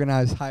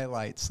organized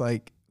highlights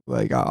like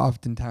I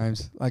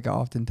oftentimes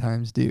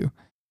do.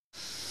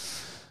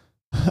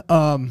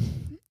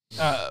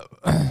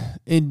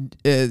 And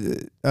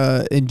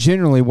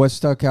generally, what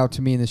stuck out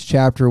to me in this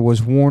chapter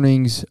was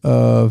warnings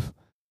of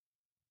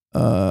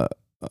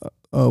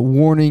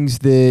warnings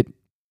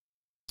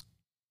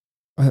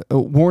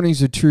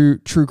of true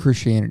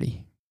Christianity.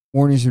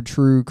 Warnings of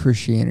true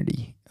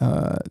Christianity.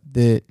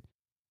 That,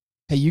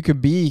 hey, you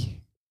could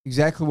be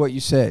exactly what you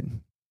said.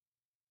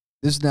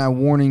 This is now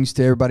warnings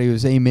to everybody who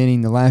was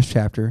amening the last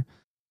chapter.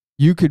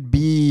 You could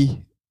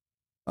be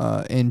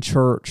in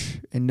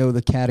church and know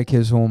the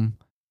catechism,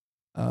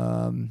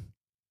 and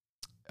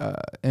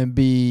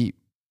be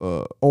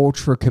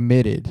ultra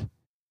committed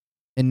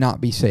and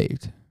not be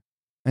saved.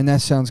 And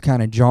that sounds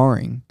kind of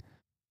jarring.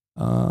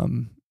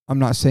 I'm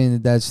not saying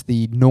that that's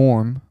the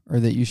norm or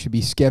that you should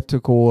be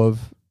skeptical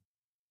of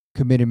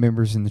committed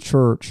members in the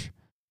church.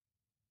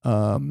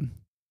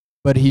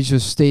 But he's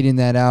just stating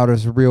that out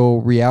as a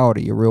real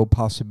reality, a real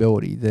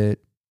possibility that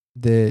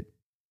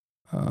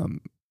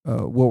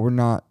what we're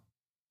not.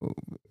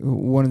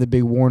 One of the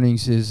big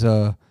warnings is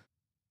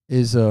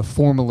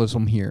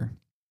formalism here.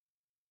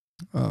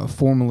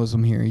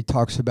 Formalism here. He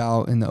talks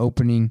about in the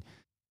opening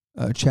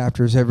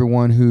chapters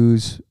everyone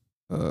who's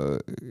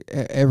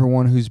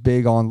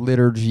big on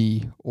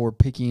liturgy or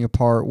picking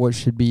apart what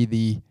should be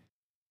the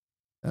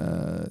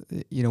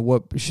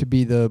what should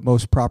be the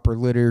most proper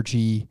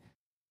liturgy,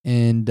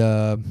 and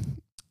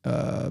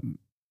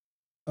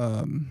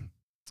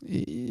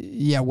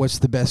what's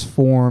the best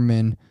form,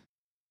 and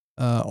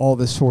all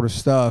this sort of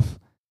stuff.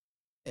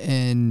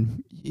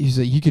 And he's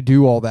like, you could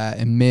do all that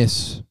and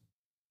miss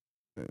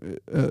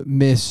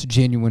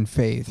genuine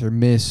faith, or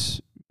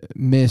miss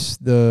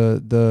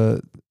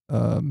the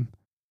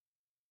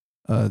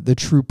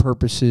true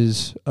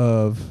purposes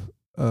of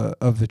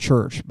the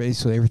church.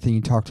 Basically, everything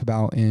he talked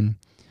about in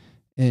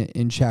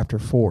chapter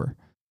 4.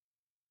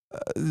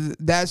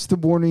 That's the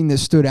warning that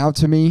stood out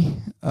to me.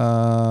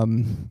 A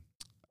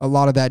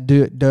lot of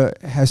that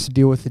has to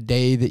deal with the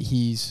day that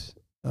he's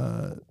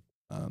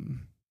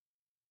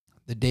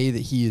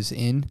he is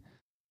in,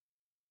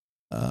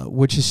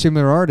 which is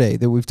similar to our day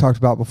that we've talked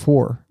about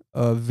before.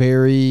 A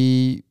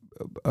very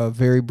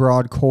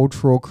broad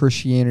cultural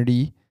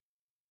Christianity.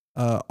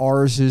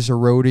 Ours is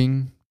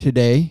eroding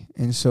today,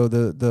 and so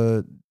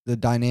the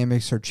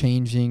dynamics are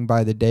changing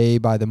by the day,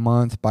 by the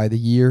month, by the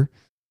year.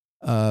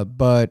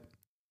 But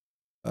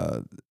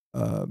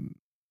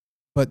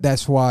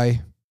that's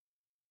why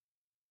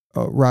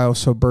Ryle's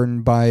so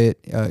burdened by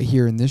it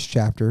here in this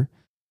chapter.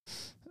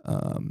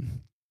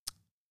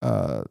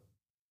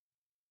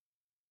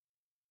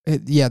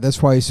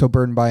 That's why he's so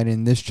burdened by it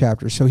in this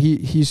chapter. So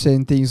he's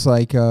saying things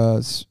like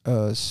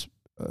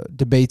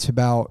debates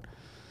about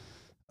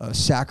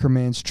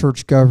sacraments,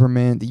 church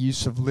government, the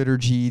use of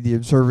liturgy, the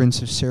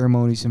observance of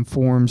ceremonies and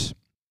forms.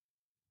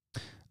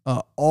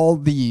 All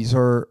these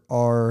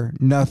are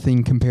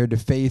nothing compared to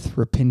faith,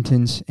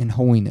 repentance, and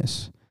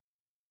holiness.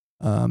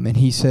 And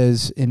he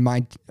says, "In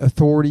my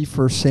authority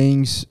for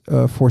sayings,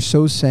 for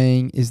so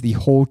saying is the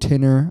whole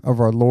tenor of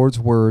our Lord's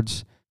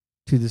words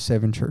to the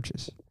 7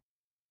 churches."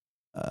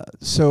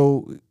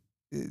 So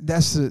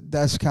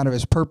that's kind of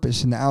his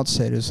purpose in the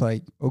outset. Is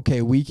like,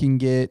 okay, we can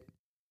get,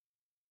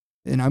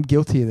 and I'm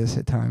guilty of this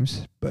at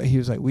times, but he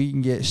was like, we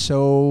can get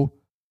so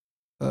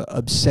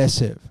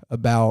obsessive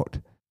about,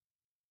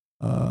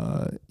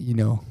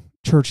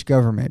 church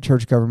government.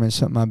 Church government is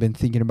something I've been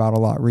thinking about a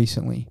lot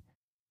recently,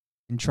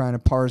 and trying to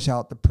parse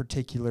out the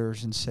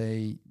particulars and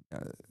say,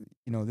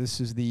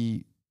 this is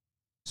the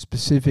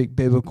specific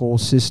biblical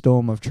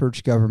system of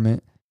church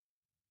government,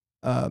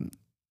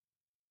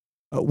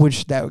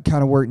 which that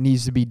kind of work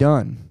needs to be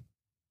done.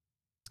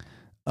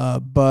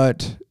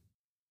 But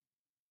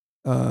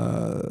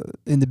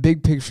in the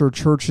big picture,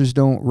 churches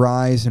don't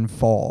rise and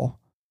fall.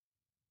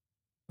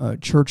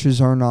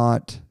 Churches are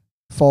not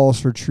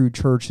false or true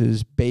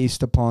churches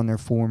based upon their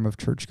form of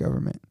church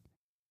government.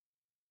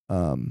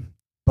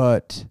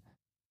 But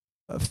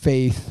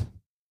faith,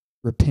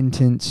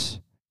 repentance,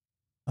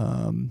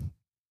 what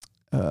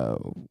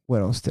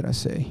else did I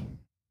say?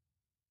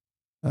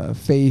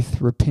 Faith,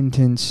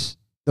 repentance,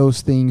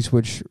 those things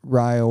which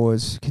Ryle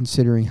was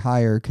considering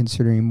higher,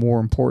 considering more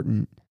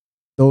important,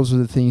 those are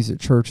the things that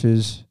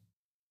churches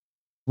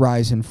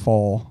rise and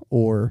fall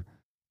or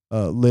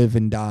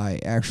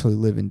actually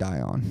live and die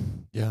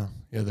on. Yeah,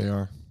 they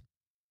are.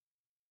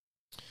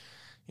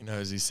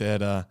 As he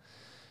said, the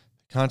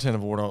content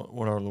of what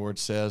our Lord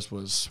says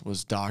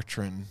was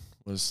doctrine,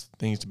 was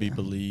things to be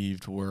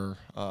believed, were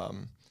a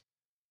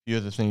few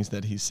of the things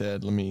that he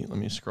said. Let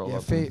me scroll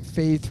up.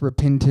 Faith,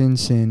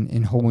 repentance,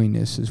 and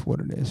holiness is what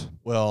it is.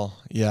 Well,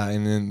 yeah,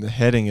 and then the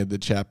heading of the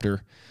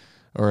chapter,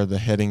 or the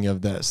heading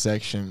of that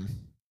section,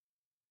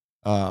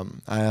 I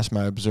asked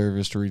my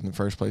observers to read in the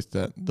first place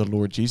that the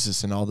Lord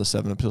Jesus in all the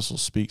 7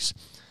 epistles speaks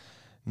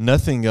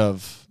nothing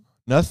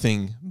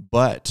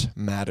but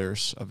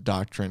matters of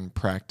doctrine,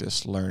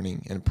 practice,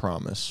 learning, and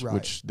promise, right,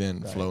 which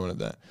then flow into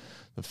that,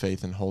 the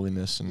faith and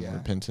holiness and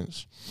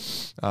repentance.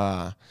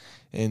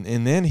 And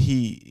then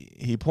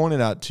he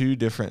pointed out 2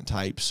 different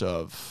types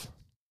of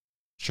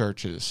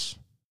churches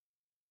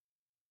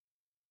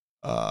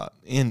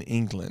in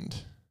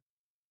England.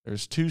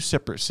 There's 2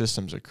 separate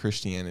systems of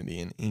Christianity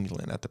in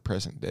England at the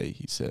present day,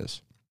 he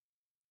says.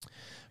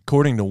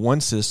 According to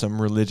one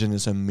system, religion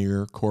is a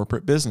mere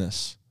corporate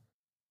business.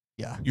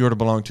 Yeah. You are to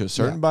belong to a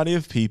certain body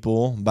of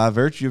people by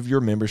virtue of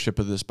your membership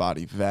of this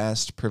body.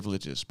 Vast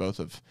privileges, both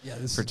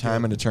for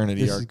time and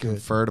eternity, are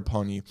conferred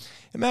upon you.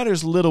 It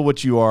matters little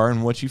what you are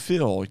and what you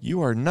feel.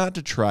 You are not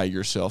to try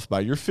yourself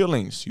by your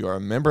feelings. You are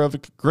a member of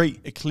a great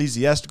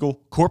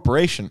ecclesiastical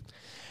corporation.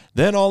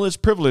 Then all its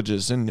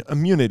privileges and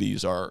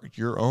immunities are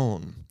your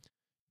own.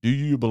 Do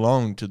you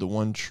belong to the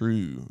one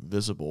true,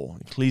 visible,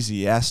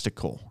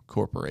 ecclesiastical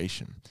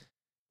corporation?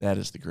 That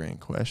is the grand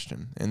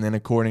question. And then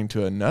according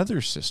to another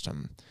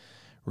system,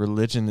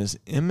 religion is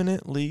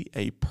eminently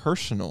a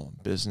personal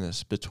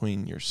business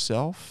between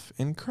yourself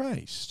and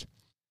Christ.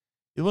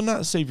 It will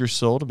not save your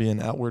soul to be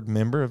an outward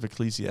member of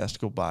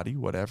ecclesiastical body,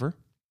 whatever,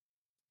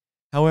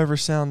 however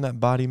sound that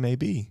body may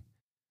be.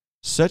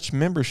 Such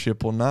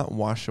membership will not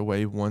wash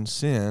away one's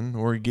sin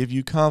or give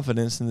you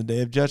confidence in the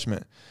day of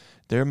judgment.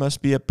 There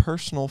must be a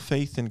personal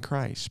faith in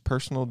Christ,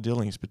 personal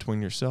dealings between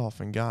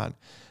yourself and God,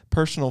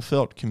 personal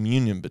felt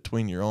communion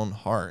between your own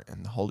heart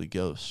and the Holy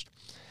Ghost.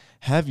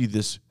 Have you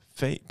this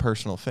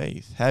personal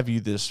faith? Have you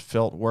this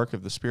felt work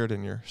of the Spirit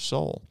in your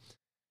soul?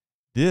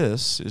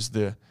 This is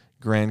the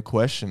grand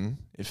question.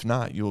 If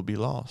not, you will be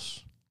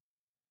lost.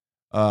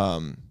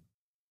 This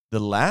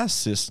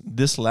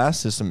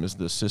last system is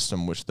the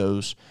system which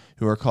those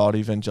who are called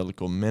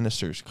evangelical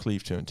ministers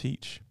cleave to and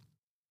teach.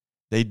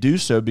 They do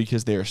so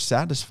because they are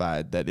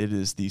satisfied that it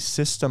is the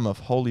system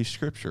of Holy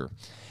Scripture.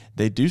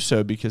 They do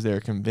so because they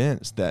are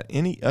convinced that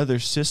any other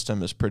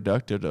system is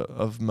productive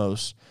of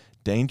most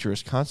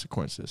dangerous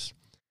consequences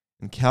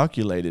and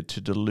calculated to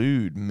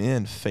delude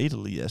men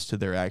fatally as to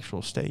their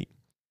actual state.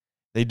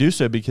 They do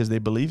so because they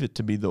believe it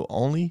to be the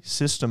only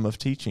system of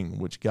teaching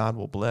which God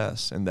will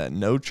bless, and that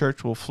no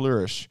church will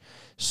flourish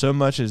so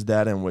much as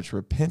that in which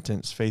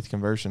repentance, faith,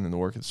 conversion, and the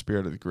work of the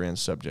Spirit are the grand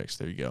subjects.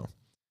 There you go.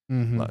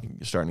 Mm-hmm.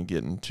 You're starting to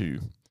get into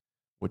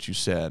what you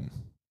said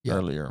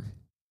earlier.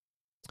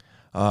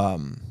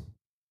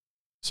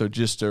 So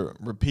just to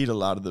repeat a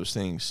lot of those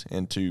things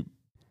and to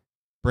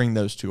bring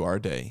those to our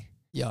day.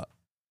 Yeah.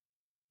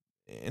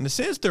 In a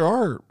sense, there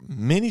are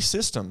many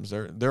systems.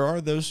 There are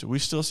those. We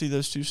still see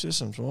those 2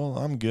 systems. Well,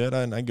 I'm good.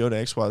 I go to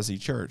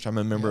XYZ church. I'm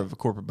a member of a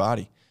corporate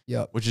body.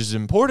 Yeah. Which is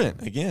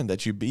important, again,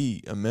 that you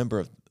be a member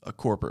of a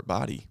corporate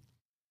body.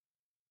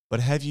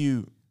 But have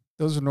you...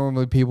 Those are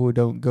normally people who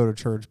don't go to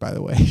church, by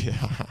the way.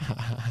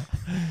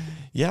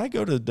 Yeah, I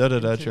go to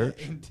da-da-da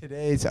church. And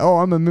today's,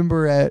 I'm a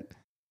member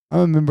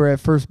at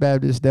First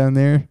Baptist down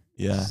there.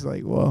 Yeah. It's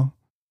like, well,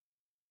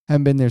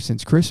 haven't been there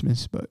since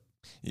Christmas, but...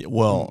 Yeah,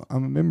 well,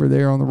 I'm a member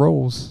there on the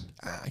rolls.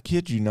 I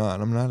kid you not.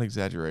 I'm not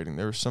exaggerating.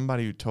 There was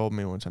somebody who told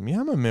me one time,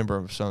 I'm a member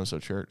of so-and-so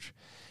church.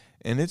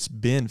 And it's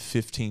been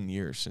 15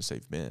 years since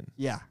they've been.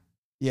 Yeah.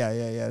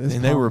 And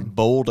common. They were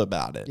bold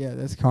about it. Yeah,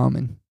 that's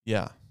common.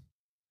 Yeah.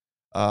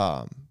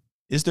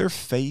 Is there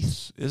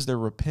faith? Is there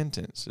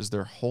repentance? Is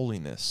there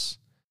holiness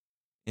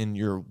in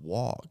your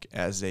walk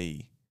as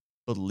a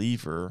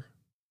believer,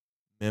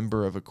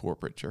 member of a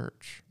corporate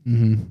church?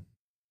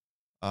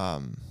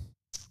 Mm-hmm.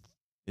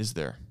 Is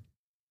there?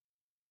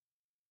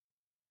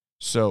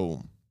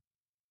 So,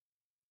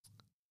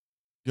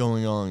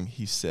 going on,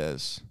 he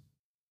says,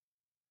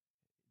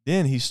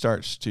 then he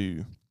starts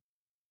to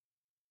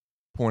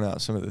point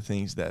out some of the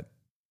things that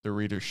the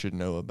reader should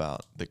know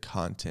about the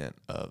content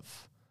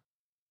of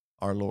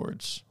our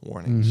Lord's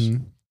warnings.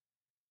 Mm-hmm.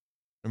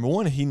 Number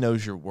one, he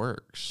knows your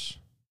works.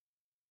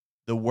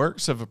 The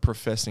works of a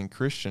professing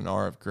Christian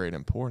are of great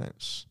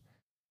importance.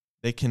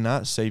 They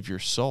cannot save your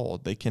soul.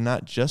 They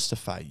cannot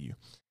justify you.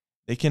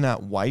 They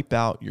cannot wipe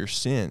out your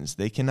sins.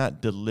 They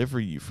cannot deliver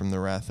you from the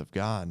wrath of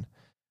God.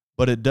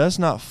 But it does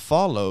not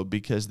follow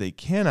because they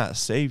cannot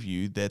save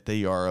you that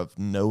they are of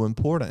no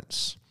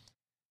importance.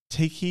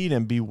 Take heed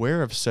and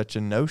beware of such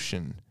a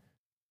notion.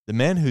 The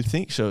man who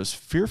thinks so is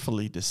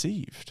fearfully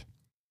deceived.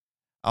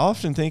 I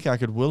often think I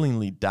could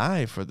willingly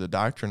die for the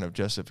doctrine of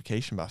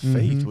justification by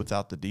faith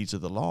without the deeds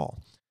of the law.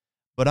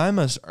 But I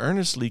must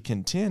earnestly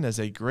contend as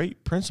a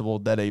great principle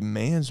that a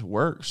man's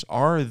works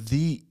are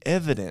the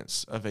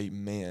evidence of a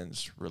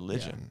man's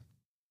religion.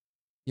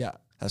 Yeah.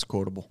 That's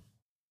quotable.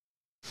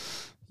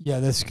 Yeah,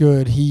 that's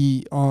good.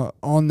 He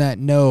on that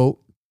note,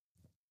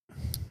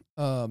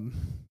 at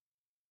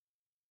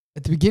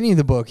the beginning of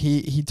the book,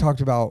 he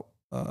talks about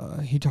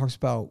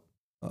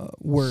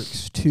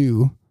works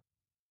too,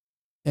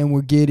 and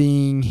we're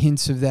getting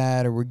hints of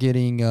that, or we're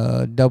getting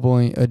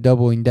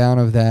doubling down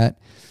of that.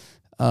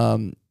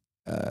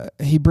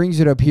 He brings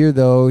it up here,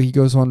 though. He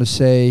goes on to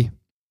say,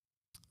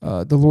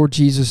 the Lord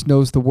Jesus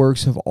knows the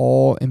works of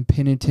all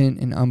impenitent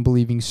and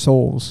unbelieving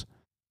souls,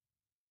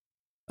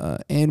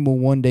 and will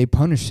one day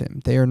punish them.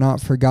 They are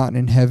not forgotten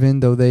in heaven,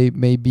 though they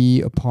may be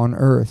upon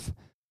earth.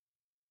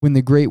 When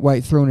the great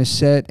white throne is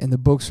set and the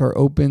books are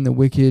open, the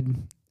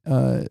wicked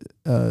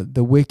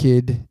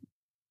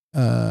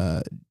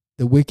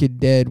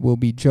dead will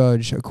be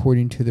judged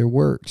according to their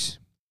works.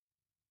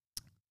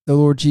 The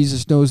Lord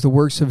Jesus knows the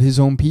works of his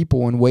own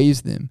people and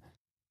weighs them.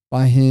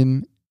 By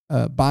him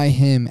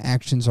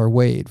actions are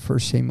weighed. 1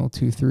 Samuel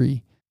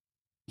 2:3.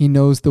 He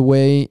knows the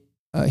way.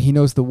 He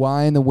knows the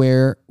why and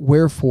the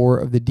wherefore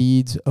of the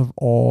deeds of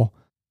all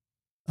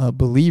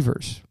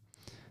believers.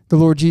 The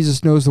Lord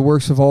Jesus knows the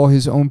works of all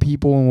his own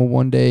people and will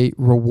one day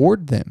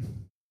reward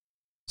them.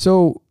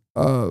 So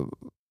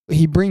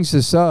he brings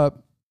this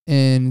up,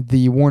 and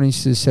the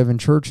warnings to the 7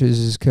 churches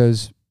is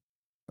because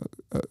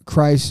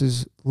Christ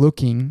is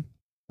looking.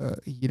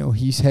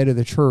 He's head of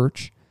the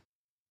church.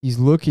 He's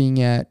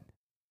looking at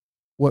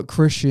what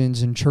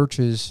Christians and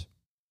churches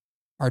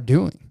are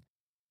doing.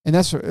 And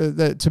that's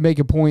to make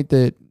a point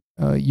that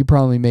you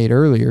probably made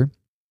earlier.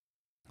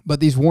 But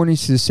these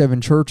warnings to the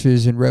 7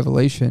 churches in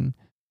Revelation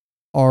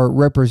are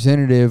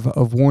representative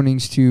of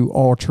warnings to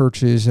all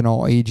churches and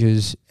all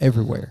ages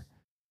everywhere.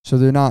 So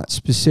they're not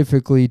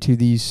specifically to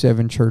these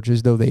 7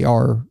 churches, though they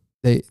are.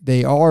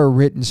 They are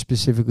written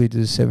specifically to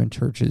the 7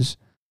 churches.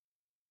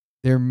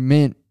 They're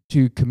meant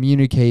to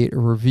communicate or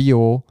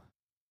reveal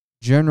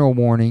general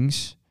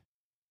warnings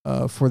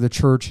for the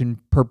church in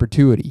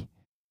perpetuity.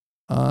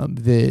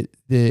 That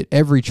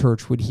every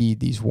church would heed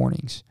these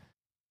warnings.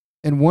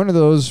 And one of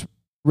those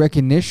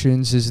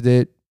recognitions is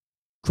that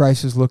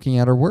Christ is looking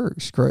at our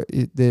works.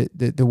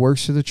 The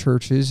works of the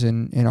churches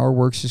and our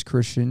works as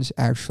Christians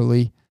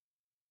actually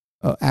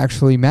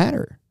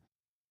matter.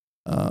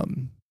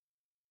 The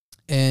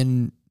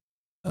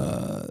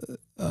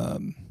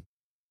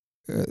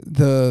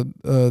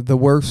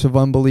works of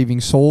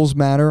unbelieving souls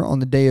matter on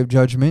the day of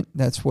judgment.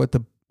 That's what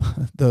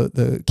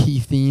the key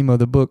theme of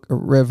the book of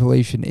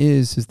Revelation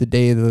is the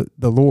day of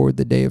the Lord,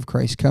 the day of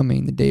Christ's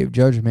coming, the day of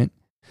judgment.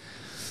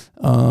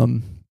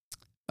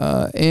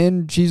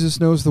 And Jesus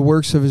knows the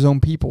works of his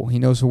own people. He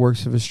knows the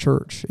works of his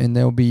church, and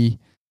they'll be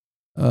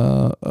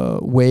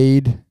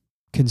weighed,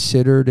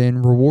 considered,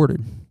 and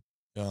rewarded.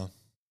 Yeah.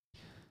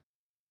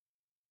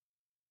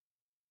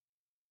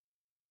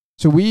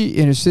 So we,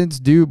 in a sense,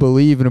 do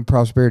believe in a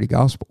prosperity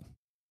gospel.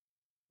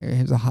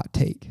 Here's a hot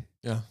take.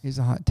 Yeah. Here's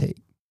a hot take.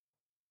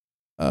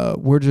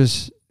 We're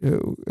just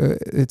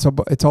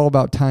it's all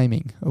about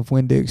timing of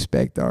when to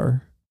expect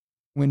the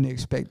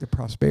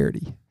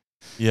prosperity.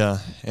 Yeah,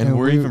 and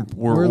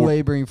we're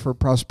laboring for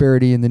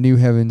prosperity in the new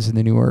heavens and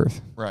the new earth.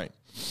 Right.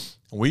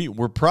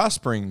 We're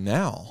prospering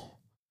now,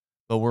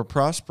 but we're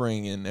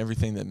prospering in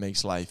everything that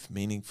makes life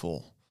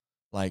meaningful,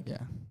 like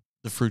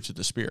the fruits of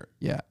the Spirit.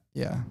 Yeah.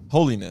 Yeah.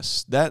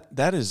 Holiness.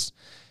 That is,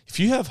 if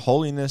you have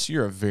holiness,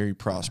 you're a very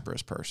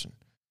prosperous person.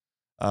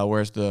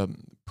 Whereas the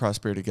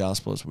prosperity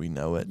gospel, as we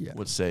know it,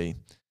 would say,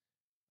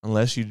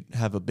 unless you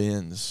have a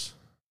Benz,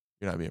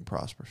 you're not being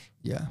prosperous.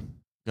 Yeah.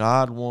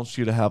 God wants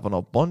you to have an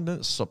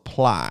abundant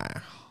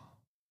supply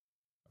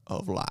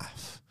of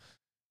life.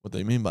 What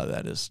they mean by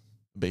that is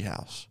a big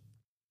house.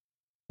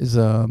 Is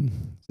that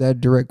a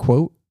direct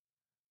quote?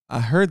 I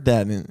heard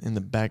that in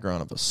the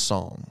background of a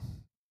song.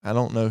 I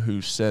don't know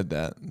who said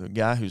that. The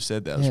guy who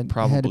said that was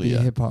probably had to be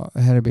hip hop.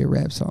 It had to be a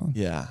rap song.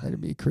 Yeah. It had to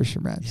be a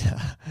Christian rap song.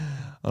 Yeah.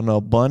 An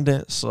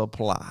abundant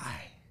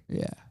supply.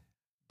 Yeah.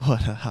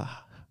 But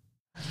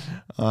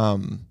I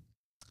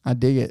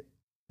dig it.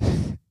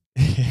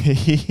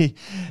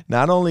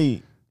 Not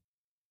only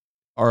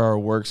are our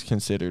works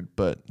considered,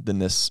 but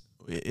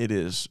it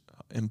is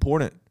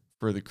important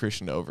for the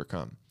Christian to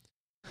overcome.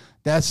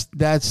 This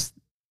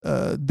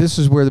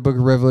is where the book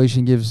of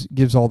Revelation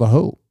gives all the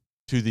hope.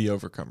 To the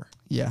overcomer.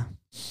 Yeah.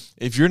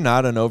 If you're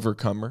not an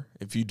overcomer,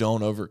 if you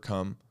don't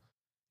overcome,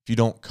 if you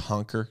don't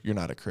conquer, you're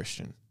not a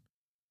Christian.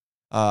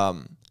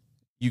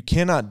 You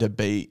cannot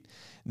debate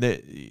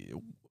that.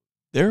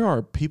 There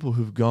are people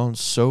who've gone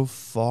so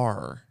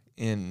far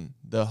in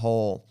the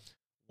whole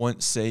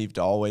once saved,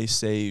 always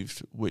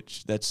saved,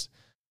 which that's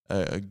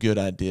a good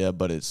idea,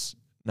 but it's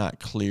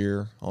not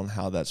clear on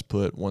how that's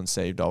put, once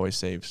saved, always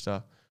saved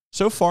stuff.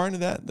 So far into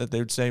that they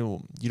would say,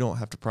 well, you don't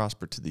have to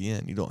prosper to the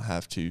end. You don't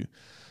have to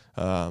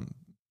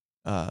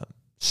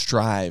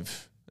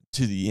strive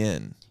to the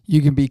end.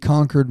 You can be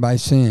conquered by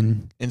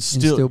sin And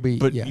still be.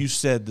 But yeah. you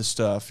said the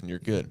stuff and you're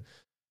good.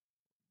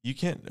 You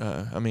can't,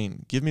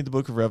 give me the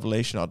book of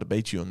Revelation. I'll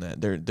debate you on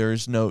that. There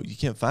is no, you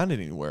can't find it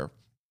anywhere.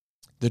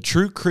 The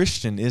true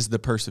Christian is the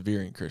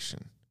persevering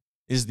Christian,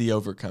 is the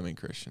overcoming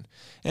Christian.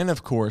 And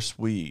of course,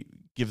 we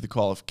give the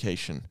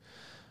qualification.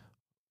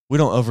 We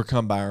don't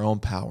overcome by our own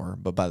power,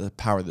 but by the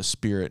power of the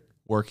Spirit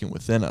working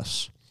within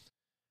us.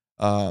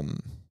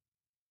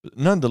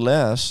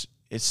 Nonetheless,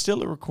 it's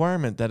still a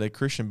requirement that a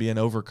Christian be an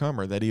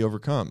overcomer, that he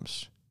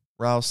overcomes.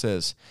 Ryle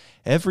says,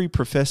 every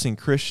professing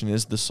Christian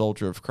is the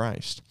soldier of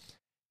Christ.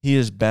 He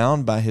is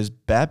bound by his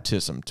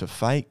baptism to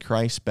fight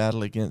Christ's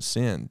battle against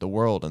sin, the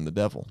world, and the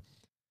devil.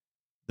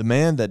 The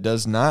man that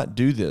does not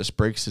do this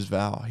breaks his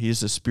vow. He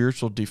is a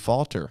spiritual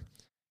defaulter.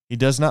 He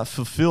does not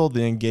fulfill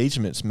the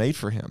engagements made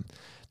for him.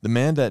 The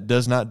man that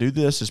does not do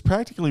this is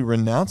practically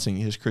renouncing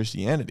his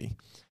Christianity.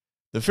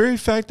 The very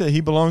fact that he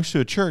belongs to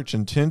a church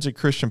and attends a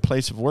Christian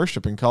place of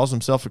worship and calls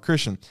himself a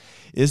Christian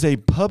is a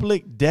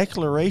public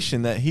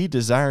declaration that he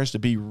desires to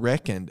be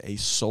reckoned a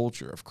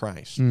soldier of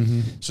Christ.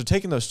 Mm-hmm. So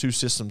taking those two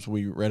systems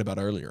we read about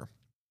earlier,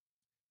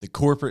 the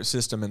corporate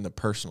system and the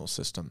personal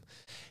system,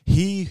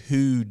 he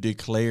who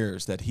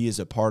declares that he is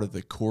a part of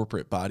the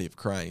corporate body of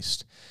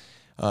Christ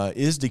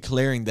is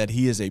declaring that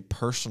he is a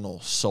personal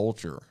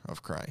soldier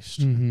of Christ.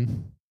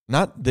 Mm-hmm.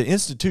 Not the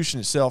institution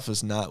itself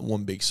is not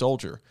one big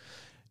soldier.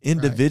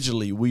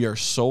 Individually, we are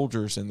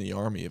soldiers in the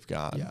army of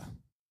God.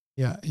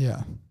 Yeah.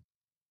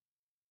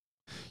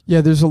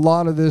 There's a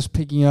lot of this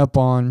picking up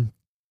on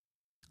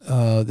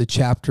the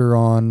chapter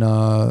on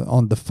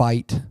the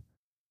fight.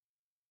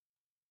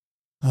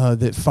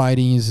 That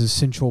fighting is an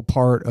essential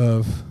part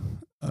of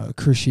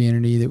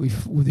Christianity. That we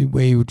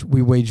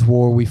wage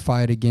war. We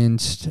fight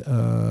against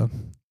the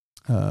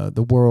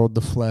world,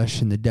 the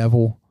flesh, and the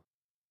devil.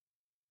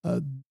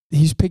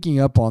 He's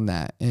picking up on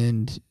that,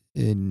 I'll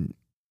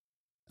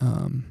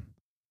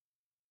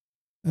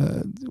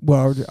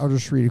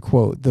just read a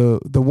quote.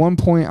 The one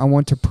point I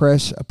want to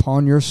press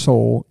upon your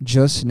soul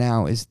just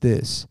now is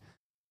this,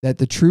 that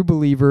the true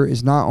believer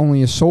is not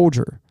only a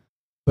soldier,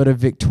 but a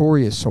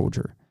victorious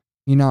soldier.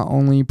 He not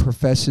only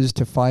professes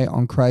to fight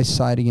on Christ's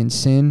side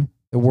against sin,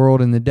 the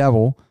world, and the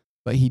devil,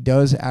 but he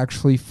does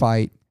actually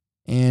fight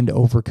and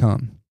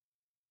overcome.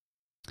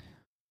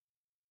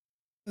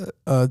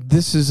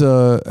 This is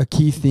a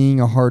key thing,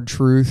 a hard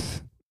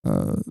truth,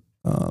 but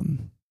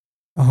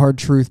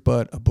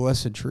a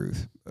blessed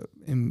truth.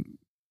 And,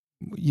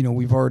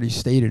 we've already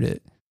stated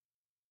it.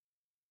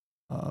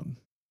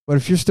 But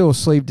if you're still a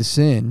slave to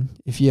sin,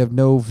 if you have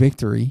no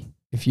victory,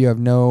 if you have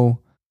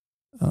no,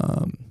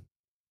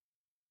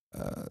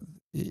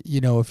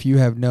 if you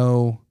have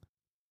no,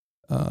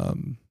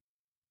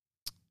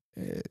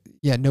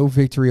 no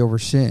victory over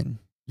sin,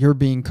 you're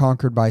being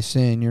conquered by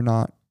sin. You're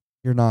not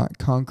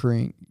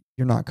conquering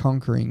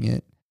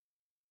it.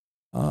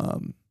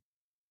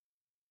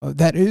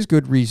 That is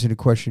good reason to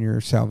question your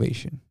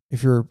salvation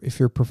if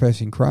you're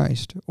professing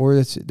Christ, or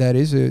that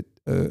is a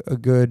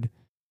good.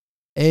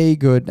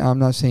 I'm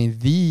not saying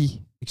the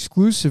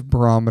exclusive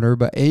barometer,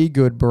 but a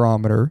good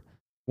barometer,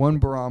 one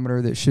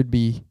barometer that should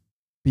be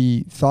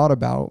thought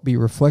about, be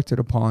reflected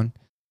upon,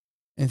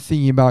 and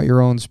thinking about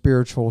your own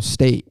spiritual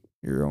state,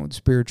 your own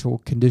spiritual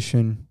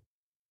condition,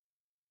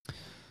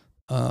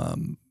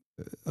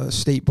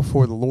 state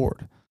before the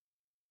Lord,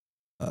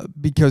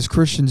 because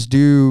Christians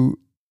do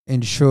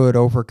and should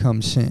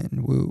overcome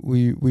sin.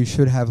 We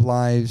should have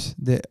lives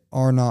that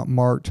are not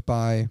marked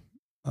by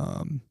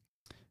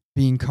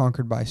being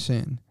conquered by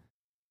sin.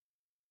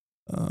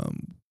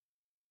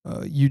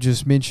 You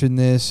just mentioned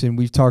this, and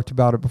we've talked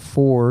about it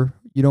before.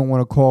 You don't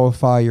want to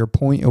qualify your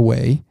point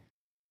away,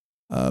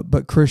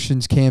 but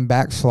Christians can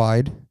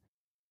backslide,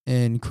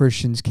 and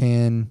Christians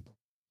can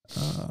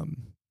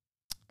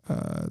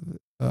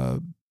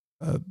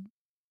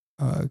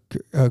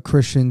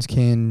Christians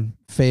can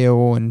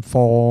fail and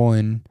fall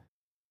and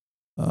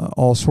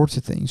all sorts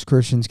of things.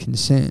 Christians can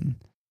sin.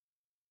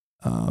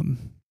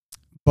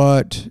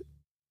 But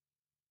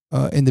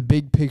in the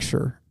big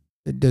picture,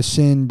 does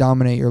sin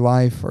dominate your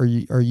life? Are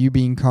you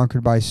being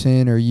conquered by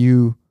sin? Or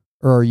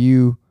are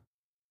you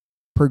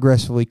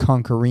progressively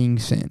conquering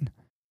sin?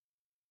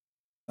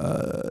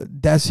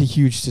 That's a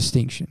huge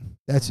distinction.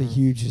 That's a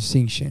huge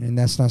distinction. And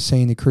that's not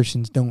saying that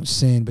Christians don't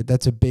sin, but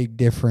that's a big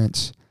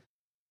difference.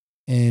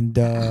 And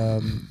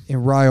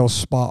Ryle's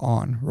spot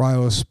on.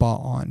 Ryle is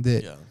spot on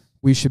that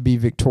we should be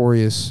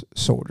victorious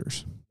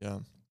soldiers. Yeah.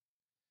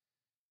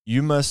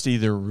 You must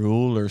either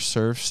rule or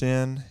serve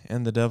sin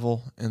and the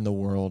devil and the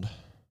world.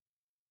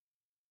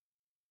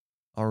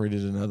 I'll read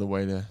it another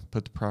way to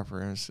put the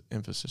proper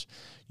emphasis.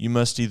 You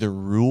must either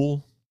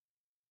rule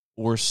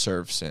or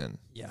serve sin.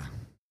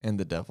 And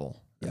the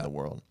devil and the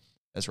world.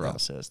 As Ryle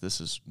says, this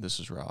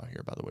is Ryle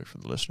here, by the way, for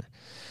the listener.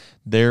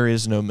 There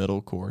is no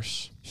middle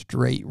course.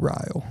 Straight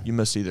Ryle. You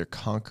must either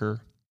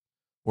conquer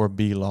or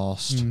be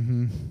lost.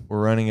 Mm-hmm.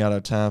 We're running out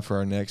of time for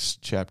our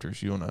next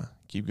chapters. You want to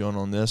keep going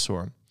on this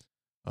or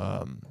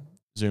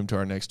zoom to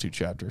our next two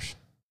chapters?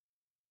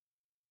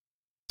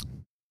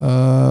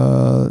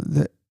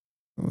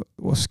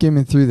 well,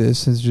 skimming through this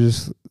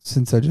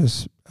since I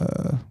just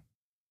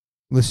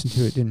listened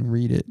to it, didn't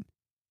read it.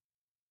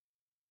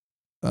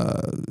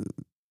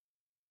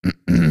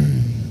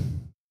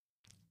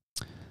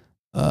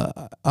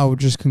 I will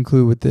just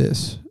conclude with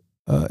this.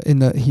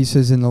 He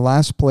says, in the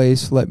last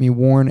place, let me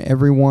warn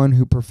everyone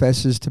who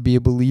professes to be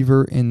a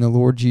believer in the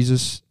Lord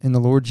Jesus,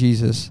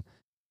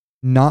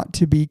 not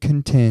to be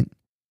content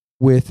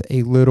with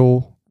a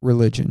little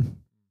religion.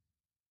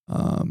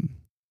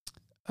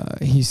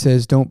 He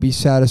says, don't be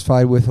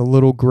satisfied with a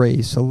little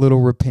grace, a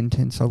little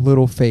repentance, a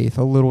little faith,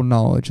 a little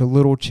knowledge, a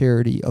little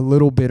charity, a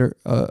little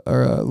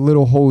or a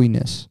little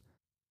holiness.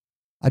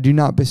 I do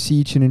not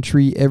beseech and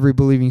entreat every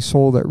believing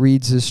soul that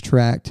reads this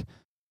tract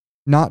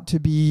not to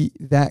be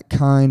that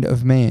kind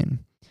of man.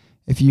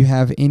 If you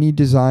have any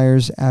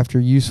desires after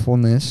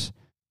usefulness,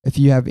 if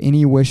you have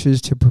any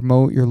wishes to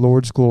promote your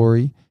Lord's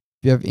glory,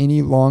 if you have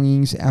any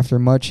longings after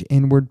much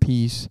inward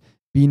peace,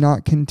 be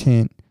not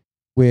content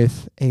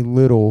with a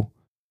little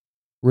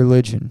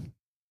religion.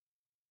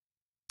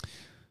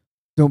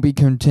 Don't be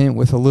content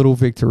with a little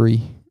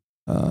victory,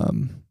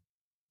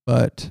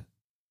 but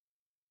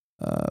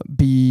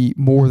be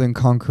more than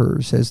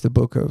conquerors, as the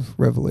book of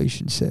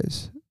Revelation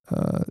says.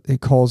 It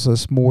calls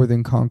us more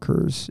than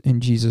conquerors in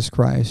Jesus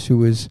Christ,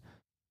 who is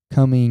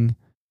coming,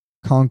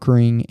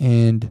 conquering,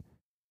 and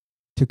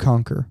to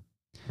conquer.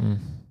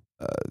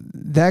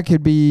 That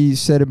could be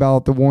said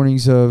about the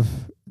warnings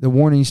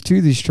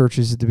to these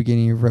churches at the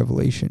beginning of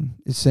Revelation.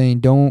 It's saying,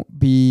 don't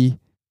be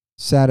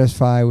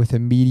satisfied with a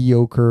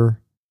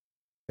mediocre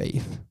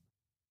faith,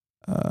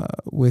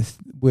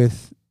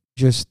 with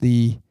just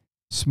the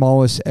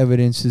smallest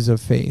evidences of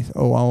faith.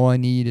 Oh, all I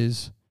need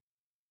is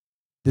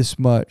this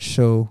much,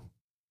 so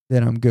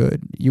then I'm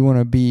good. You want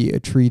to be a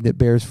tree that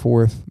bears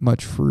forth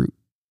much fruit,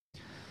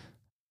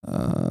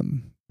 that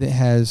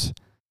has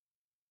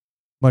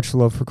much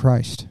love for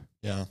Christ.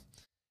 Yeah.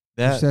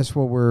 That's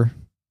what we're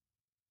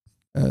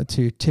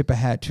to tip a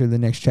hat to the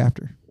next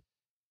chapter.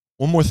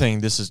 One more thing.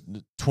 This is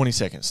 20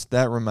 seconds.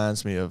 That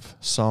reminds me of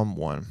Psalm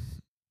 1.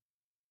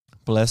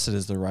 Blessed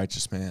is the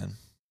righteous man,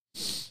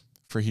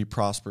 for he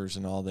prospers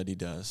in all that he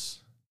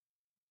does.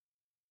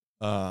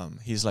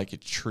 He's like a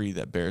tree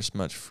that bears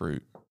much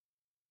fruit.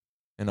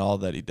 In all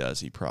that he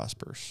does, he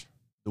prospers.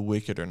 The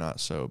wicked are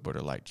not so, but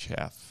are like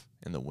chaff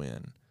in the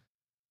wind.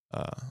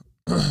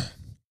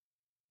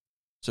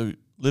 So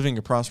living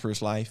a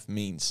prosperous life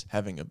means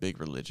having a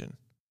big religion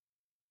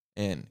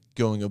and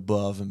going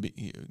above and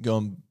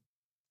going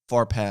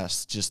far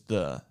past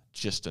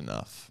just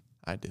enough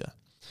idea.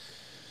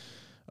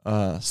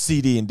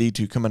 CD and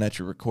D2 coming at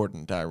you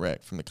recording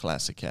direct from the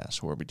Classic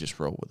Cast, where we just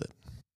roll with it.